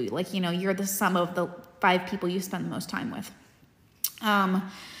elevate you. Like, you're the sum of the 5 people you spend the most time with.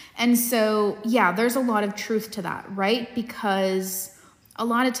 And so, yeah, there's a lot of truth to that, right? Because a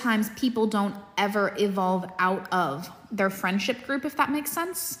lot of times people don't ever evolve out of their friendship group, if that makes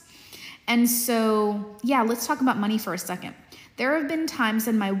sense. And so, yeah, let's talk about money for a second. There have been times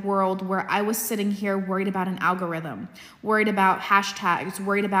in my world where I was sitting here worried about an algorithm, worried about hashtags,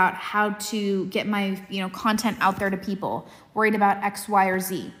 worried about how to get my, content out there to people, worried about X, Y, or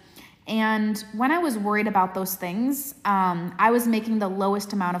Z. And when I was worried about those things, I was making the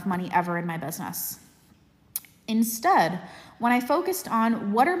lowest amount of money ever in my business. Instead, when I focused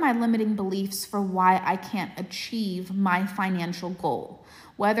on what are my limiting beliefs for why I can't achieve my financial goal,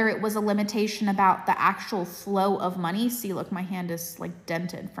 whether it was a limitation about the actual flow of money. See, look, my hand is like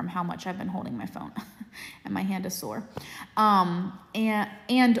dented from how much I've been holding my phone and my hand is sore.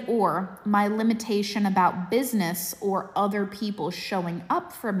 And or my limitation about business or other people showing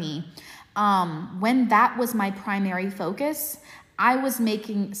up for me. When that was my primary focus, I was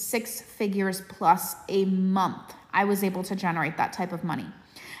making 6 figures plus a month. I was able to generate that type of money.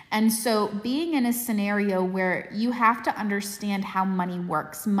 And so being in a scenario where you have to understand how money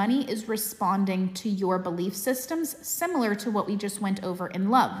works, money is responding to your belief systems, similar to what we just went over in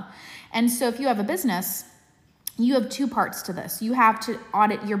love. And so if you have a business, you have 2 parts to this. You have to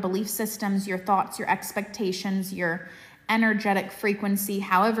audit your belief systems, your thoughts, your expectations, your energetic frequency,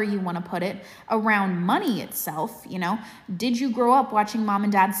 however you want to put it, around money itself. Did you grow up watching mom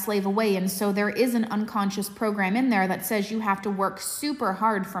and dad slave away? And so there is an unconscious program in there that says you have to work super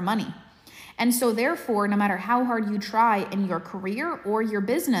hard for money. And so therefore, no matter how hard you try in your career or your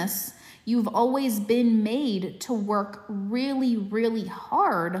business, you've always been made to work really, really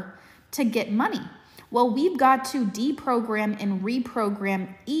hard to get money. Well, we've got to deprogram and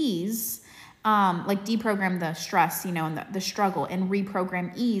reprogram ease, like deprogram the stress, and the struggle, and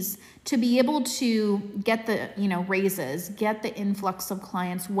reprogram ease to be able to get the, raises, get the influx of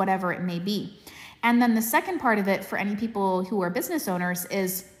clients, whatever it may be. And then the second part of it for any people who are business owners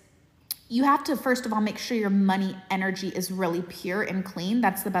is you have to, first of all, make sure your money energy is really pure and clean.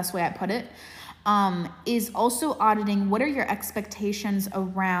 That's the best way I put it. Is also auditing what are your expectations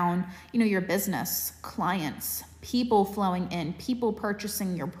around, your business, clients, people flowing in, people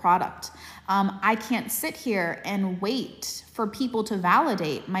purchasing your product. I can't sit here and wait for people to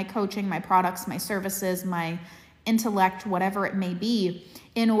validate my coaching, my products, my services, my intellect, whatever it may be,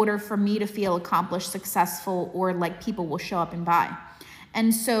 in order for me to feel accomplished, successful, or like people will show up and buy.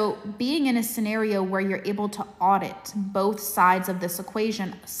 And so being in a scenario where you're able to audit both sides of this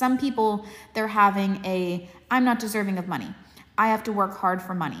equation, some people, they're having I'm not deserving of money. I have to work hard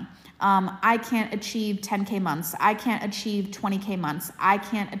for money. I can't achieve 10K months. I can't achieve 20K months. I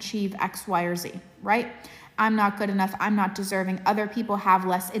can't achieve X, Y, or Z, right? I'm not good enough. I'm not deserving. Other people have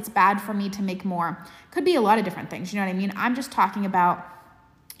less. It's bad for me to make more. Could be a lot of different things. You know what I mean? I'm just talking about,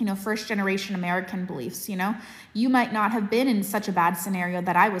 first generation American beliefs. You might not have been in such a bad scenario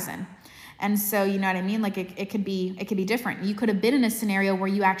that I was in. And so, you know what I mean? Like it could be different. You could have been in a scenario where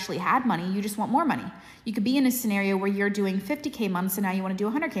you actually had money. You just want more money. You could be in a scenario where you're doing 50K months and now you want to do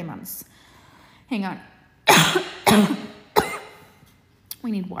 100K months. Hang on.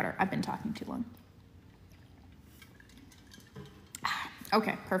 We need water. I've been talking too long.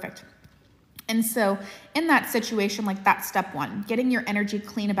 Okay, perfect. And so in that situation, like that's step 1, getting your energy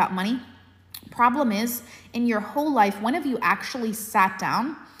clean about money. Problem is, in your whole life, when have you actually sat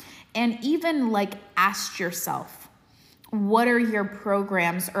down and even like asked yourself, what are your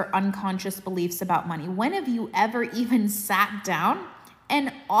programs or unconscious beliefs about money? When have you ever even sat down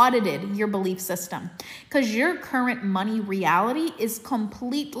and audited your belief system? Because your current money reality is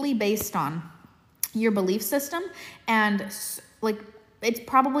completely based on your belief system and like it's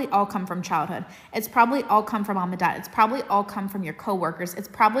probably all come from childhood. It's probably all come from mom and dad. It's probably all come from your coworkers. It's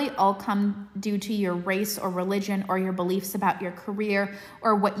probably all come due to your race or religion or your beliefs about your career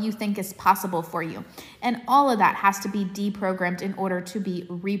or what you think is possible for you. And all of that has to be deprogrammed in order to be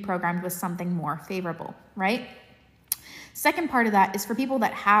reprogrammed with something more favorable, right? Second part of that is for people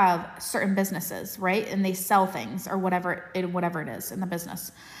that have certain businesses, right? And they sell things or whatever it is in the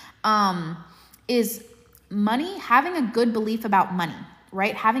business. Is money, having a good belief about money,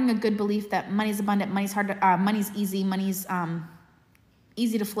 right? Having a good belief that money's abundant, money's hard to, money's easy, money's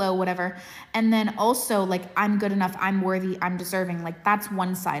easy to flow, whatever. And then also like, I'm good enough, I'm worthy, I'm deserving. Like that's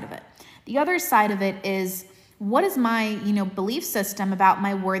one side of it. The other side of it is, what is my, belief system about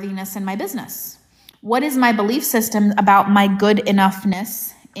my worthiness in my business? What is my belief system about my good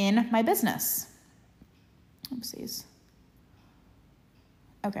enoughness in my business? Oopsies.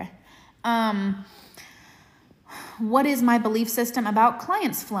 Okay. What is my belief system about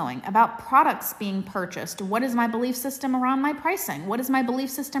clients flowing, about products being purchased? What is my belief system around my pricing? What is my belief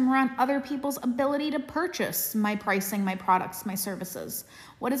system around other people's ability to purchase my pricing, my products, my services?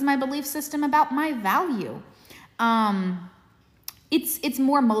 What is my belief system about my value? It's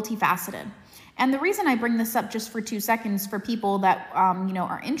more multifaceted. And the reason I bring this up just for 2 seconds for people that,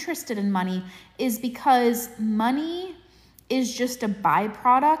 are interested in money is because money is just a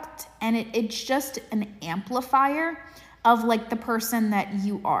byproduct, and it's just an amplifier of like the person that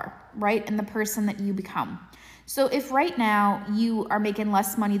you are, right? And the person that you become. So if right now you are making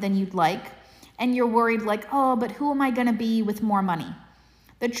less money than you'd like, and you're worried like, oh, but who am I gonna be with more money?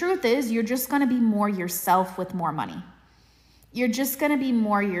 The truth is you're just gonna be more yourself with more money. You're just gonna be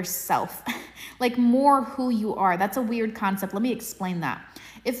more yourself, like more who you are. That's a weird concept. Let me explain that.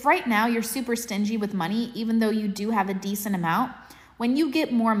 If right now you're super stingy with money, even though you do have a decent amount, when you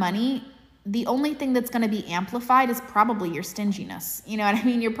get more money, the only thing that's going to be amplified is probably your stinginess. You know what I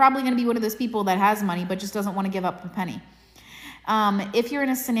mean? You're probably going to be one of those people that has money but just doesn't want to give up a penny. If you're in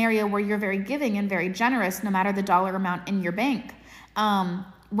a scenario where you're very giving and very generous, no matter the dollar amount in your bank,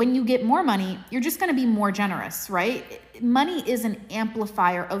 when you get more money, you're just going to be more generous, right? Money is an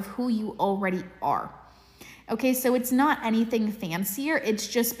amplifier of who you already are. Okay, so it's not anything fancier. It's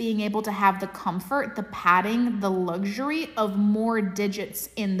just being able to have the comfort, the padding, the luxury of more digits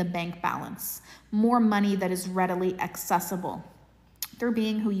in the bank balance, more money that is readily accessible through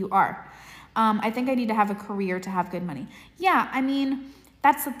being who you are. I think I need to have a career to have good money. Yeah, I mean,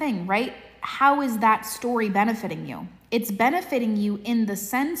 that's the thing, right? How is that story benefiting you? It's benefiting you in the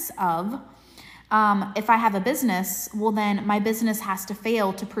sense of, if I have a business, well, then my business has to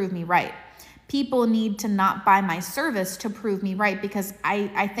fail to prove me right. People need to not buy my service to prove me right, because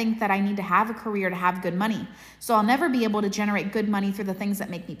I think that I need to have a career to have good money. So I'll never be able to generate good money through the things that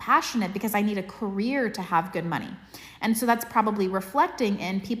make me passionate, because I need a career to have good money. And so that's probably reflecting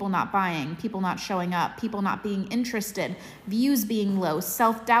in people not buying, people not showing up, people not being interested, views being low,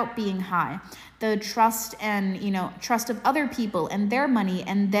 self-doubt being high, the trust and, trust of other people and their money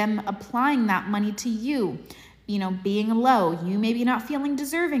and them applying that money to you. Being low, you maybe not feeling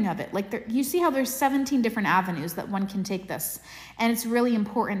deserving of it. Like you see how there's 17 different avenues that one can take this. And it's really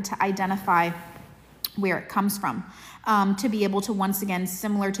important to identify where it comes from, to be able to, once again,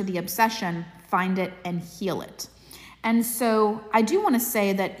 similar to the obsession, find it and heal it. And so I do want to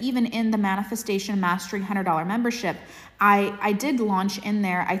say that even in the Manifestation Mastery $100 membership, I did launch in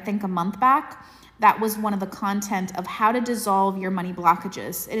there, I think a month back. That was one of the content of how to dissolve your money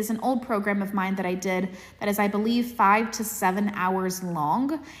blockages. It is an old program of mine that I did that is, I believe, 5 to 7 hours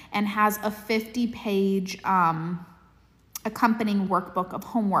long and has a 50-page accompanying workbook of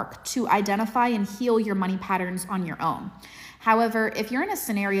homework to identify and heal your money patterns on your own. However, if you're in a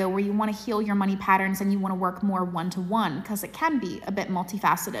scenario where you want to heal your money patterns and you want to work more one-to-one, because it can be a bit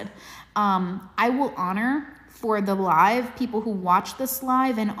multifaceted, I will honor for the live, people who watch this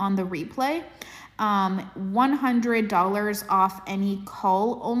live and on the replay, $100 off any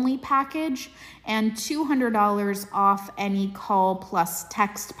call only package and $200 off any call plus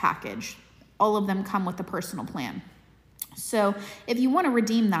text package. All of them come with a personal plan. So if you want to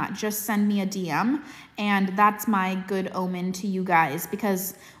redeem that, just send me a DM, and that's my good omen to you guys,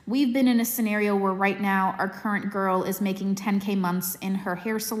 because we've been in a scenario where right now our current girl is making 10K months in her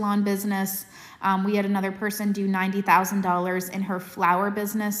hair salon business. We had another person do $90,000 in her flower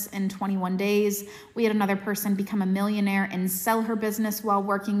business in 21 days. We had another person become a millionaire and sell her business while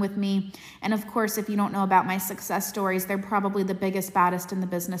working with me. And of course, if you don't know about my success stories, they're probably the biggest, baddest in the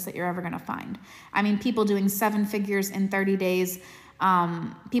business that you're ever going to find. I mean, people doing 7 figures in 30 days,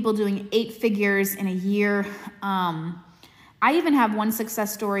 people doing 8 figures in a year, I even have one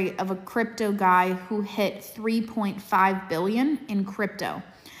success story of a crypto guy who hit 3.5 billion in crypto.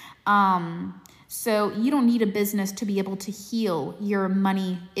 So you don't need a business to be able to heal your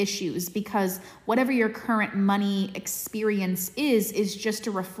money issues, because whatever your current money experience is just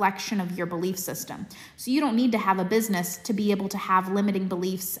a reflection of your belief system. So you don't need to have a business to be able to have limiting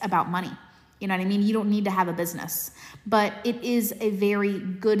beliefs about money. You know what I mean? You don't need to have a business, but it is a very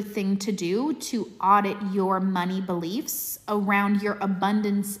good thing to do to audit your money beliefs around your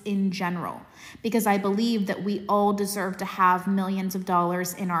abundance in general, because I believe that we all deserve to have millions of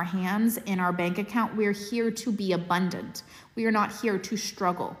dollars in our hands, in our bank account. We're here to be abundant. We are not here to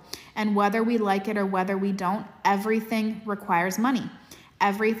struggle. And whether we like it or whether we don't, everything requires money.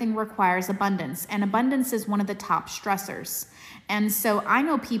 Everything requires abundance, and abundance is one of the top stressors. And so I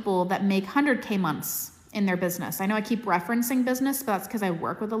know people that make 100K months in their business. I know I keep referencing business, but that's because I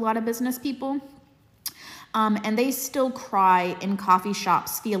work with a lot of business people. And they still cry in coffee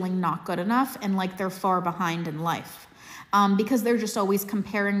shops feeling not good enough and like they're far behind in life. Because they're just always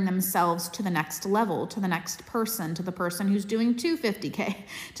comparing themselves to the next level, to the next person, to the person who's doing 250K,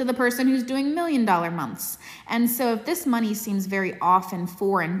 to the person who's doing $1 million months. And so if this money seems very off and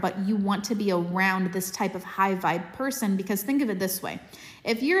foreign, but you want to be around this type of high vibe person, because think of it this way.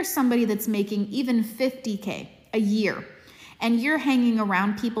 If you're somebody that's making even 50K a year, and you're hanging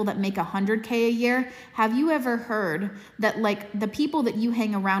around people that make 100K a year, have you ever heard that like the people that you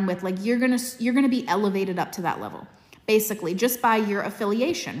hang around with, like you're gonna be elevated up to that level? Basically, just by your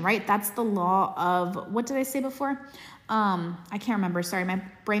affiliation, right? That's the law of, what did I say before? I can't remember. Sorry, my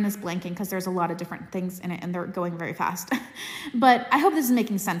brain is blanking because there's a lot of different things in it and they're going very fast. But I hope this is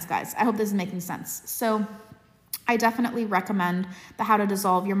making sense, guys. I hope this is making sense. So I definitely recommend the How to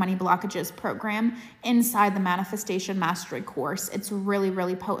Dissolve Your Money Blockages program inside the Manifestation Mastery course. It's really,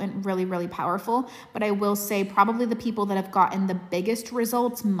 really potent, really, really powerful. But I will say probably the people that have gotten the biggest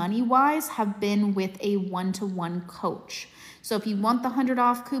results money-wise have been with a one-to-one coach. So if you want the 100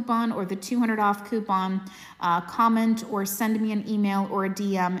 off coupon or the 200 off coupon, comment or send me an email or a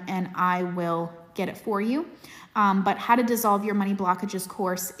DM and I will get it for you. But How to Dissolve Your Money Blockages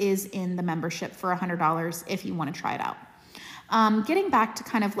course is in the membership for $100 if you want to try it out. Getting back to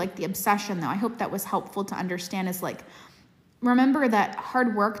kind of like the obsession though, I hope that was helpful to understand, is like, remember that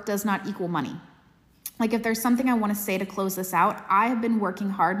hard work does not equal money. Like if there's something I want to say to close this out, I have been working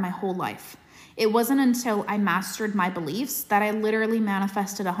hard my whole life. It wasn't until I mastered my beliefs that I literally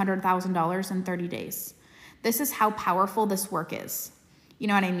manifested $100,000 in 30 days. This is how powerful this work is. You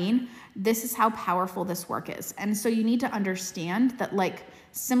know what I mean? This is how powerful this work is. And so you need to understand that, like,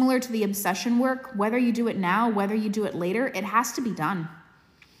 similar to the obsession work, whether you do it now, whether you do it later, it has to be done.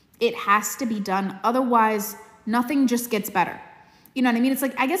 It has to be done. Otherwise, nothing just gets better. You know what I mean? It's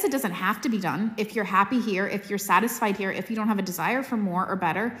like, I guess it doesn't have to be done. If you're happy here, if you're satisfied here, if you don't have a desire for more or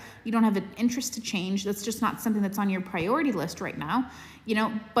better, you don't have an interest to change, that's just not something that's on your priority list right now, you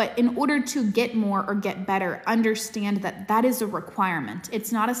know, but in order to get more or get better, understand that that is a requirement.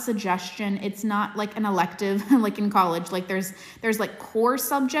 It's not a suggestion. It's not like an elective, like in college, like there's like core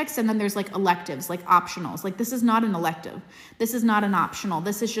subjects and then there's like electives, like optionals. Like this is not an elective. This is not an optional.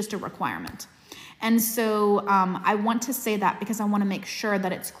 This is just a requirement. And so I want to say that because I want to make sure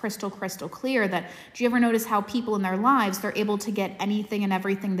that it's crystal clear that, do you ever notice how people in their lives, they're able to get anything and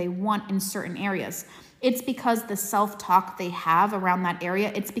everything they want in certain areas? It's because the self-talk they have around that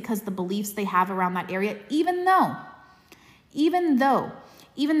area. It's because the beliefs they have around that area, even though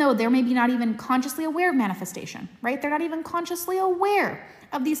they're maybe not even consciously aware of manifestation, right? They're not even consciously aware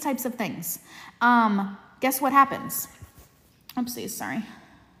of these types of things. Guess what happens? Oopsies, sorry.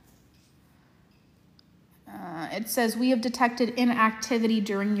 It says, we have detected inactivity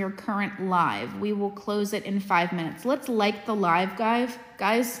during your current live. We will close it in 5 minutes. Let's like the live,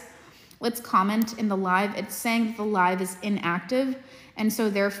 guys. Let's comment in the live. It's saying that the live is inactive, and so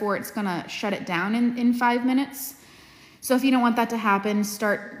therefore it's gonna shut it down in 5 minutes. So if you don't want that to happen,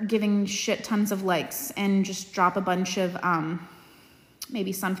 start giving shit tons of likes and just drop a bunch of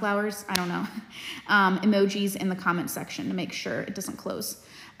maybe sunflowers, I don't know, emojis in the comment section to make sure it doesn't close.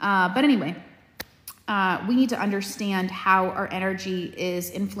 But anyway, we need to understand how our energy is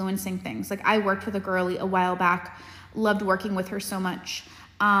influencing things. Like I worked with a girlie a while back, loved working with her so much.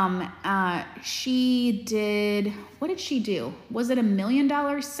 She did, what did she do? Was it $1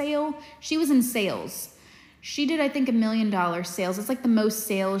 million sale? She was in sales. She did, I think, $1 million sales. It's like the most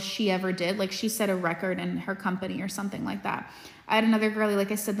sales she ever did. Like she set a record in her company or something like that. I had another girlie,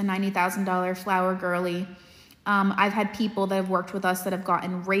 like I said, the $90,000 flower girlie. I've had people that have worked with us that have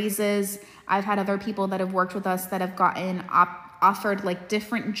gotten raises. I've had other people that have worked with us that have gotten offered like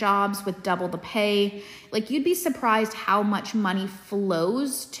different jobs with double the pay. Like, you'd be surprised how much money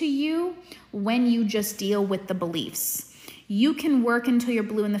flows to you when you just deal with the beliefs. You can work until you're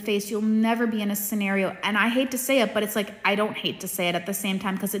blue in the face. You'll never be in a scenario, and I hate to say it, but it's like, I don't hate to say it at the same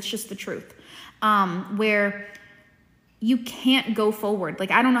time, because it's just the truth, where you can't go forward.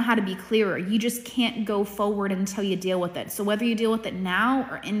 Like, I don't know how to be clearer. You just can't go forward until you deal with it. So whether you deal with it now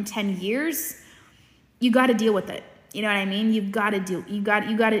or in 10 years, you got to deal with it. You know what I mean? You got to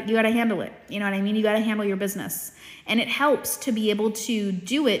handle it. You know what I mean? You got to handle your business. And it helps to be able to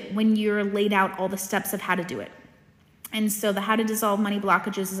do it when you're laid out all the steps of how to do it. And so the How to Dissolve Money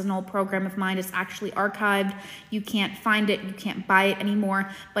Blockages is an old program of mine. It's actually archived. You can't find it. You can't buy it anymore,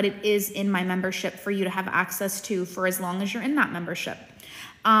 but it is in my membership for you to have access to for as long as you're in that membership.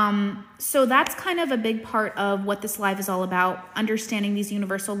 So that's kind of a big part of what this live is all about, understanding these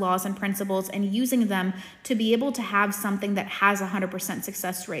universal laws and principles and using them to be able to have something that has a 100%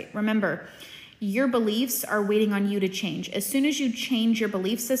 success rate. Remember, your beliefs are waiting on you to change. As soon as you change your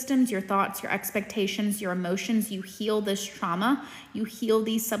belief systems, your thoughts, your expectations, your emotions, you heal this trauma, you heal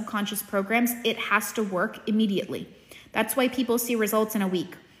these subconscious programs, it has to work immediately. That's why people see results in a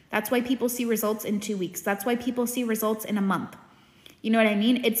week. That's why people see results in 2 weeks. That's why people see results in a month. You know what I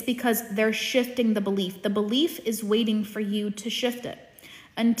mean? It's because they're shifting the belief. The belief is waiting for you to shift it.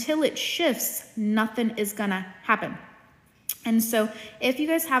 Until it shifts, nothing is gonna happen. And so if you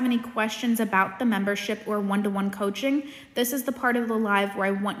guys have any questions about the membership or one-to-one coaching, this is the part of the live where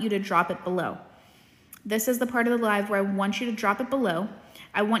I want you to drop it below. This is the part of the live where I want you to drop it below.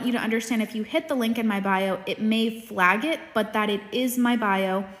 I want you to understand, if you hit the link in my bio, it may flag it, but that it is my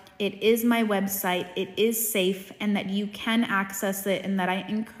bio, it is my website, it is safe, and that you can access it, and that I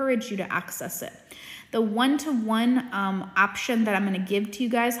encourage you to access it. The one-to-one option that I'm going to give to you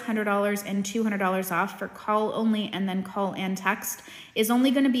guys, $100 and $200 off for call only and then call and text, is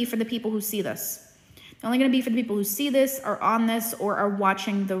only going to be for the people who see this. It's only going to be for the people who see this, are on this, or are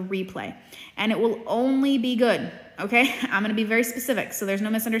watching the replay. And it will only be good, okay? I'm going to be very specific, so there's no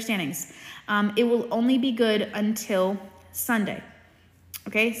misunderstandings. It will only be good until Sunday,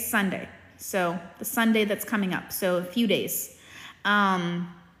 okay? Sunday. So the Sunday that's coming up, so a few days.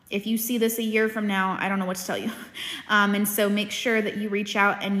 If you see this a year from now, I don't know what to tell you. And so make sure that you reach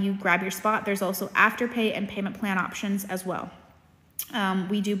out and you grab your spot. There's also Afterpay and payment plan options as well.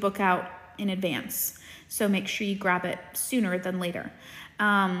 We do book out in advance, so make sure you grab it sooner than later.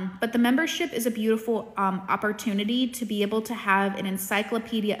 But the membership is a beautiful opportunity to be able to have an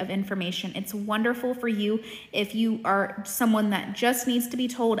encyclopedia of information. It's wonderful for you if you are someone that just needs to be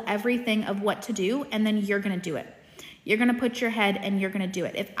told everything of what to do, and then you're going to do it. You're going to put your head and you're going to do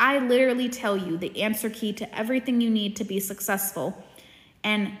it. If I literally tell you the answer key to everything you need to be successful,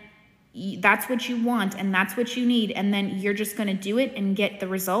 and that's what you want and that's what you need, and then you're just going to do it and get the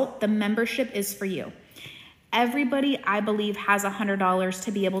result, the membership is for you. Everybody, I believe, has $100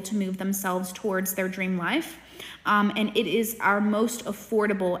 to be able to move themselves towards their dream life. And it is our most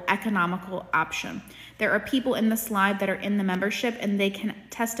affordable, economical option. There are people in this live that are in the membership, and they can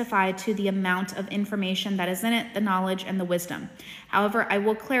testify to the amount of information that is in it, the knowledge and the wisdom. However, I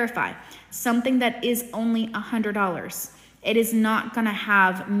will clarify, something that is only $100, it is not going to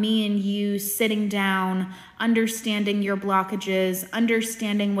have me and you sitting down, understanding your blockages,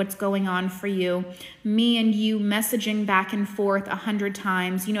 understanding what's going on for you, me and you messaging back and forth 100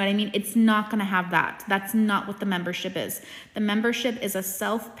 times. You know what I mean? It's not going to have that. That's not what the membership is. The membership is a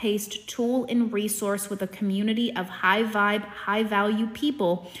self-paced tool and resource with a community of high vibe, high value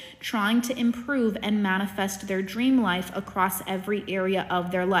people trying to improve and manifest their dream life across every area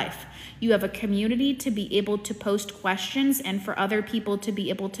of their life. You have a community to be able to post questions and for other people to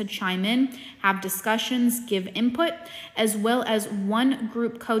be able to chime in, have discussions, give input, as well as one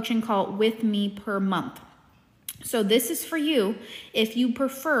group coaching call with me per month. So this is for you if you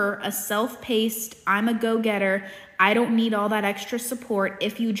prefer a self-paced, I'm a go-getter, I don't need all that extra support.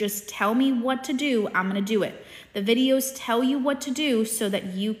 If you just tell me what to do, I'm going to do it. The videos tell you what to do so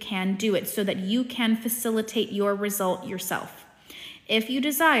that you can do it, so that you can facilitate your result yourself. If you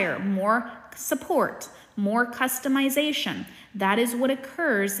desire more support, more customization, that is what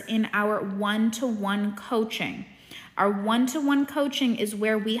occurs in our one-to-one coaching. Our one-to-one coaching is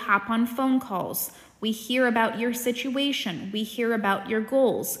where we hop on phone calls. We hear about your situation. We hear about your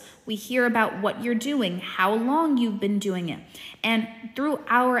goals. We hear about what you're doing, how long you've been doing it. And through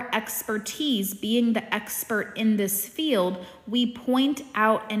our expertise, being the expert in this field, we point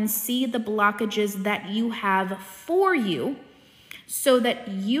out and see the blockages that you have for you so that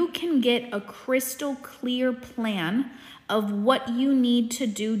you can get a crystal clear plan of what you need to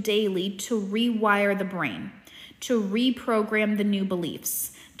do daily to rewire the brain, to reprogram the new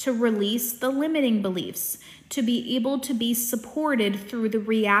beliefs, to release the limiting beliefs, to be able to be supported through the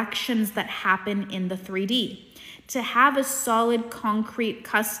reactions that happen in the 3D, to have a solid, concrete,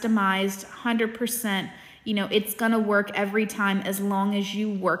 customized, 100%, it's gonna work every time as long as you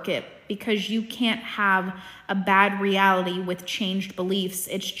work it, because you can't have a bad reality with changed beliefs.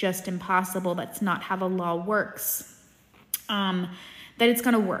 It's just impossible. That's not how the law works. That it's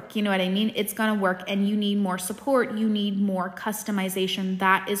gonna work, you know what I mean? It's gonna work, and you need more support, you need more customization.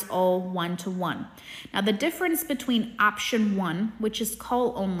 That is all one-to-one. Now, the difference between option 1, which is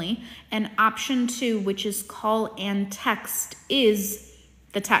call only, and option 2, which is call and text, is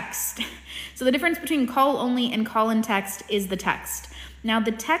the text. So the difference between call only and call and text is the text. Now,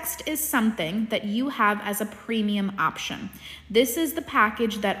 the text is something that you have as a premium option. This is the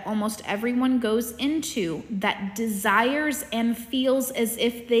package that almost everyone goes into that desires and feels as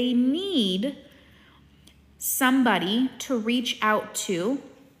if they need somebody to reach out to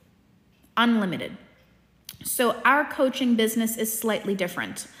unlimited. So our coaching business is slightly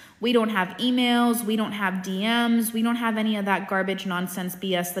different. We don't have emails, we don't have DMs, we don't have any of that garbage, nonsense,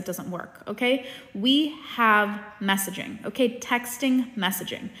 BS that doesn't work, okay? We have messaging, okay? Texting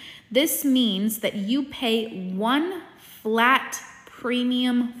messaging. This means that you pay one flat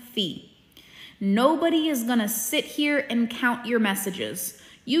premium fee. Nobody is gonna sit here and count your messages.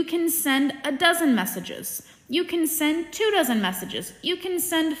 You can send a dozen messages. You can send 24 messages. You can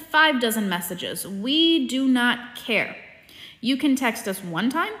send 5 messages. We do not care. You can text us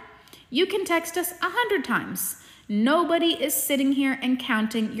one time. You can text us 100 times. Nobody is sitting here and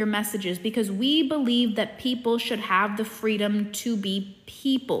counting your messages, because we believe that people should have the freedom to be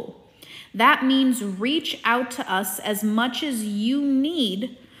people. That means reach out to us as much as you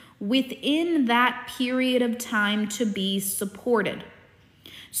need within that period of time to be supported.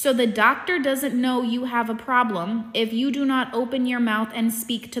 So the doctor doesn't know you have a problem if you do not open your mouth and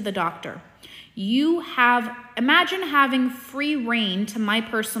speak to the doctor. Imagine having free reign to my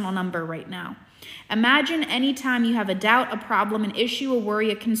personal number right now. Imagine anytime you have a doubt, a problem, an issue, a worry,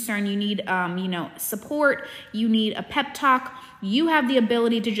 a concern, you need, support, you need a pep talk, you have the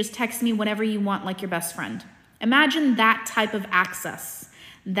ability to just text me whenever you want, like your best friend. Imagine that type of access.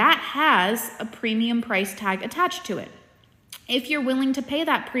 That has a premium price tag attached to it. If you're willing to pay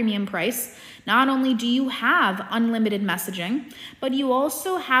that premium price, not only do you have unlimited messaging, but you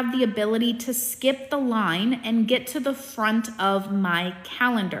also have the ability to skip the line and get to the front of my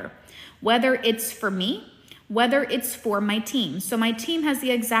calendar, whether it's for me, whether it's for my team. So my team has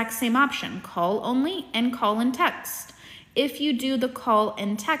the exact same option, call only and call and text. If you do the call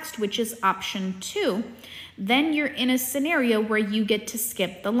and text, which is option 2, then you're in a scenario where you get to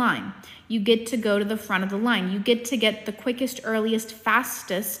skip the line. You get to go to the front of the line. You get to get the quickest, earliest,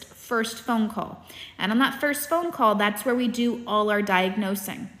 fastest first phone call. And on that first phone call, that's where we do all our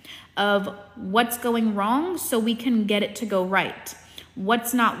diagnosing of what's going wrong so we can get it to go right.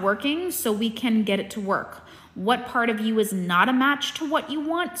 What's not working so we can get it to work. What part of you is not a match to what you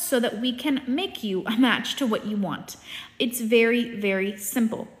want so that we can make you a match to what you want. It's very, very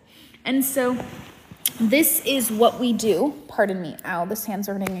simple. And so this is what we do, pardon me, ow, this hand's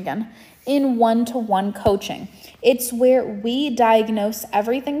hurting again, in one-to-one coaching. It's where we diagnose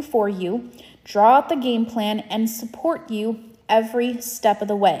everything for you, draw out the game plan, and support you every step of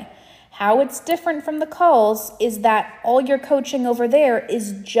the way. How it's different from the calls is that all your coaching over there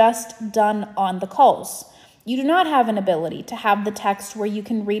is just done on the calls. You do not have an ability to have the text where you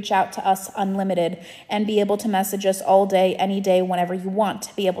can reach out to us unlimited and be able to message us all day, any day, whenever you want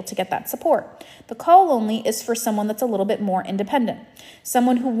to be able to get that support. The call only is for someone that's a little bit more independent,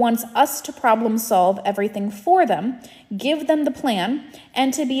 someone who wants us to problem solve everything for them, give them the plan,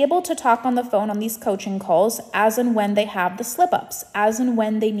 and to be able to talk on the phone on these coaching calls as and when they have the slip-ups, as and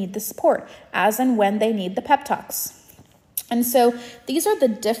when they need the support, as and when they need the pep talks. And so these are the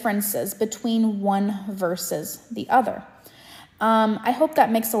differences between one versus the other. I hope that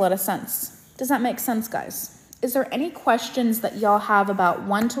makes a lot of sense. Does that make sense, guys? Is there any questions that y'all have about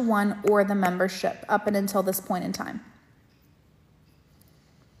one-to-one or the membership up and until this point in time?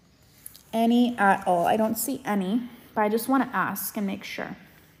 Any at all? I don't see any, but I just want to ask and make sure.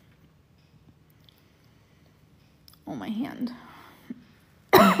 Oh, my hand.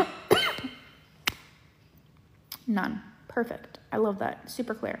 None. Perfect. I love that.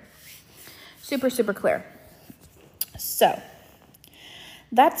 Super clear. Super, super clear. So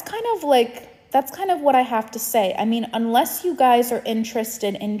that's kind of what I have to say. I mean, unless you guys are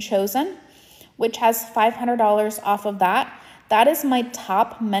interested in Chosen, which has $500 off of that, that is my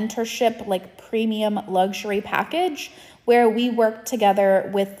top mentorship, like premium luxury package, where we work together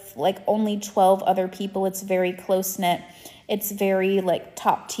with like only 12 other people. It's very close-knit. It's very like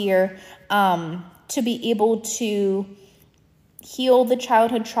top tier, to be able to heal the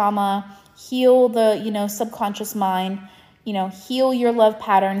childhood trauma, heal the, subconscious mind, heal your love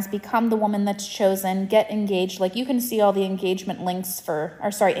patterns, become the woman that's chosen, get engaged. Like you can see all the engagement rings for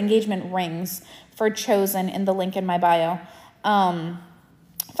Chosen in the link in my bio.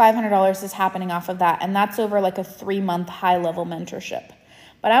 $500 is happening off of that. And that's over like a 3-month high-level mentorship.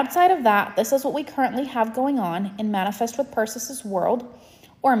 But outside of that, this is what we currently have going on in Manifest with Persis' world,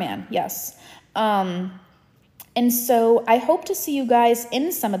 or man, yes. And so I hope to see you guys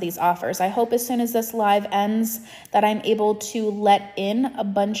in some of these offers. I hope as soon as this live ends that I'm able to let in a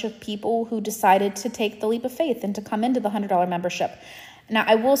bunch of people who decided to take the leap of faith and to come into the $100 membership. Now,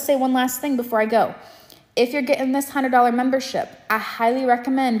 I will say one last thing before I go. If you're getting this $100 membership, I highly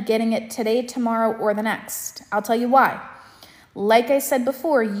recommend getting it today, tomorrow, or the next. I'll tell you why. Like I said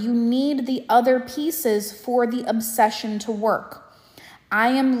before, you need the other pieces for the obsession to work. I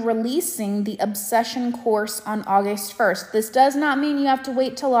am releasing the obsession course on August 1st. This does not mean you have to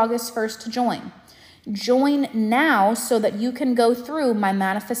wait till August 1st to join. Join now so that you can go through my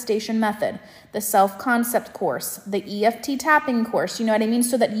manifestation method, the self-concept course, the EFT tapping course, you know what I mean?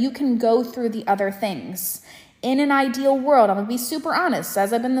 So that you can go through the other things. In an ideal world, I'm going to be super honest,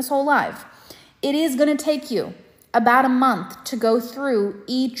 as I've been this whole live, it is going to take you about a month to go through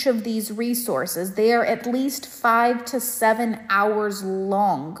each of these resources. They are at least 5 to 7 hours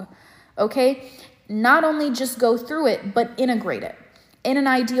long, okay? Not only just go through it, but integrate it. In an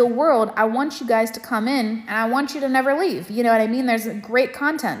ideal world, I want you guys to come in and I want you to never leave. You know what I mean? There's great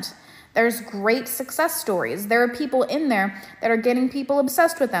content. There's great success stories. There are people in there that are getting people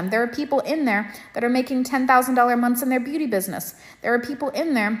obsessed with them. There are people in there that are making $10,000 months in their beauty business. There are people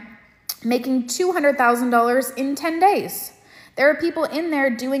in there making $200,000 in 10 days. There are people in there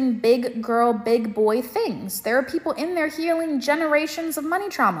doing big girl, big boy things. There are people in there healing generations of money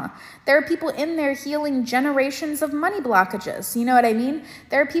trauma. There are people in there healing generations of money blockages. You know what I mean?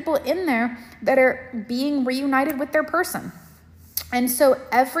 There are people in there that are being reunited with their person. And so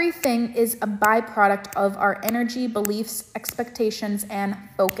everything is a byproduct of our energy, beliefs, expectations, and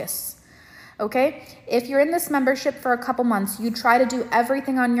focus. Okay? If you're in this membership for a couple months, you try to do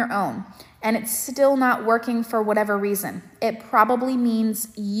everything on your own, and it's still not working for whatever reason, it probably means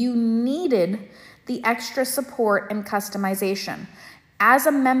you needed the extra support and customization. As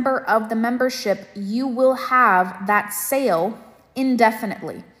a member of the membership, you will have that sale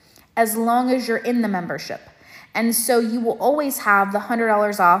indefinitely, as long as you're in the membership. And so you will always have the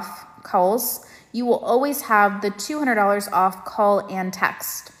 $100 off calls. You will always have the $200 off call and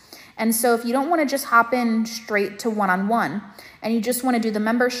text. And so if you don't want to just hop in straight to one-on-one and you just want to do the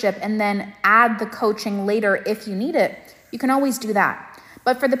membership and then add the coaching later if you need it, you can always do that.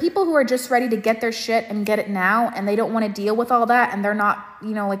 But for the people who are just ready to get their shit and get it now and they don't want to deal with all that and they're not,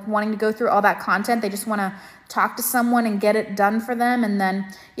 like wanting to go through all that content, they just want to talk to someone and get it done for them and then,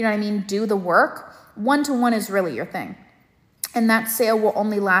 do the work, one-to-one is really your thing. And that sale will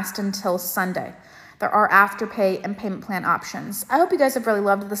only last until Sunday. There are afterpay and payment plan options. I hope you guys have really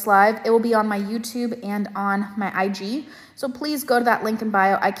loved this live. It will be on my YouTube and on my IG. So please go to that link in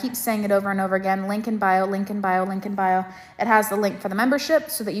bio. I keep saying it over and over again. Link in bio, link in bio, link in bio. It has the link for the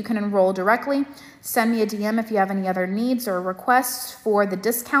membership so that you can enroll directly. Send me a DM if you have any other needs or requests for the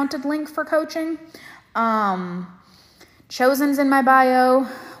discounted link for coaching. Chosen's in my bio.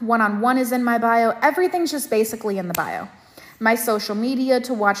 One-on-one is in my bio. Everything's just basically in the bio. My social media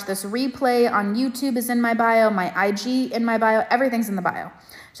to watch this replay on YouTube is in my bio, my IG in my bio, everything's in the bio.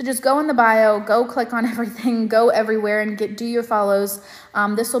 So just go in the bio, go click on everything, go everywhere and do your follows.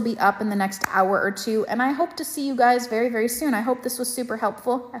 This will be up in the next hour or two. And I hope to see you guys very, very soon. I hope this was super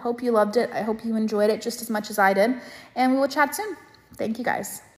helpful. I hope you loved it. I hope you enjoyed it just as much as I did. And we will chat soon. Thank you guys.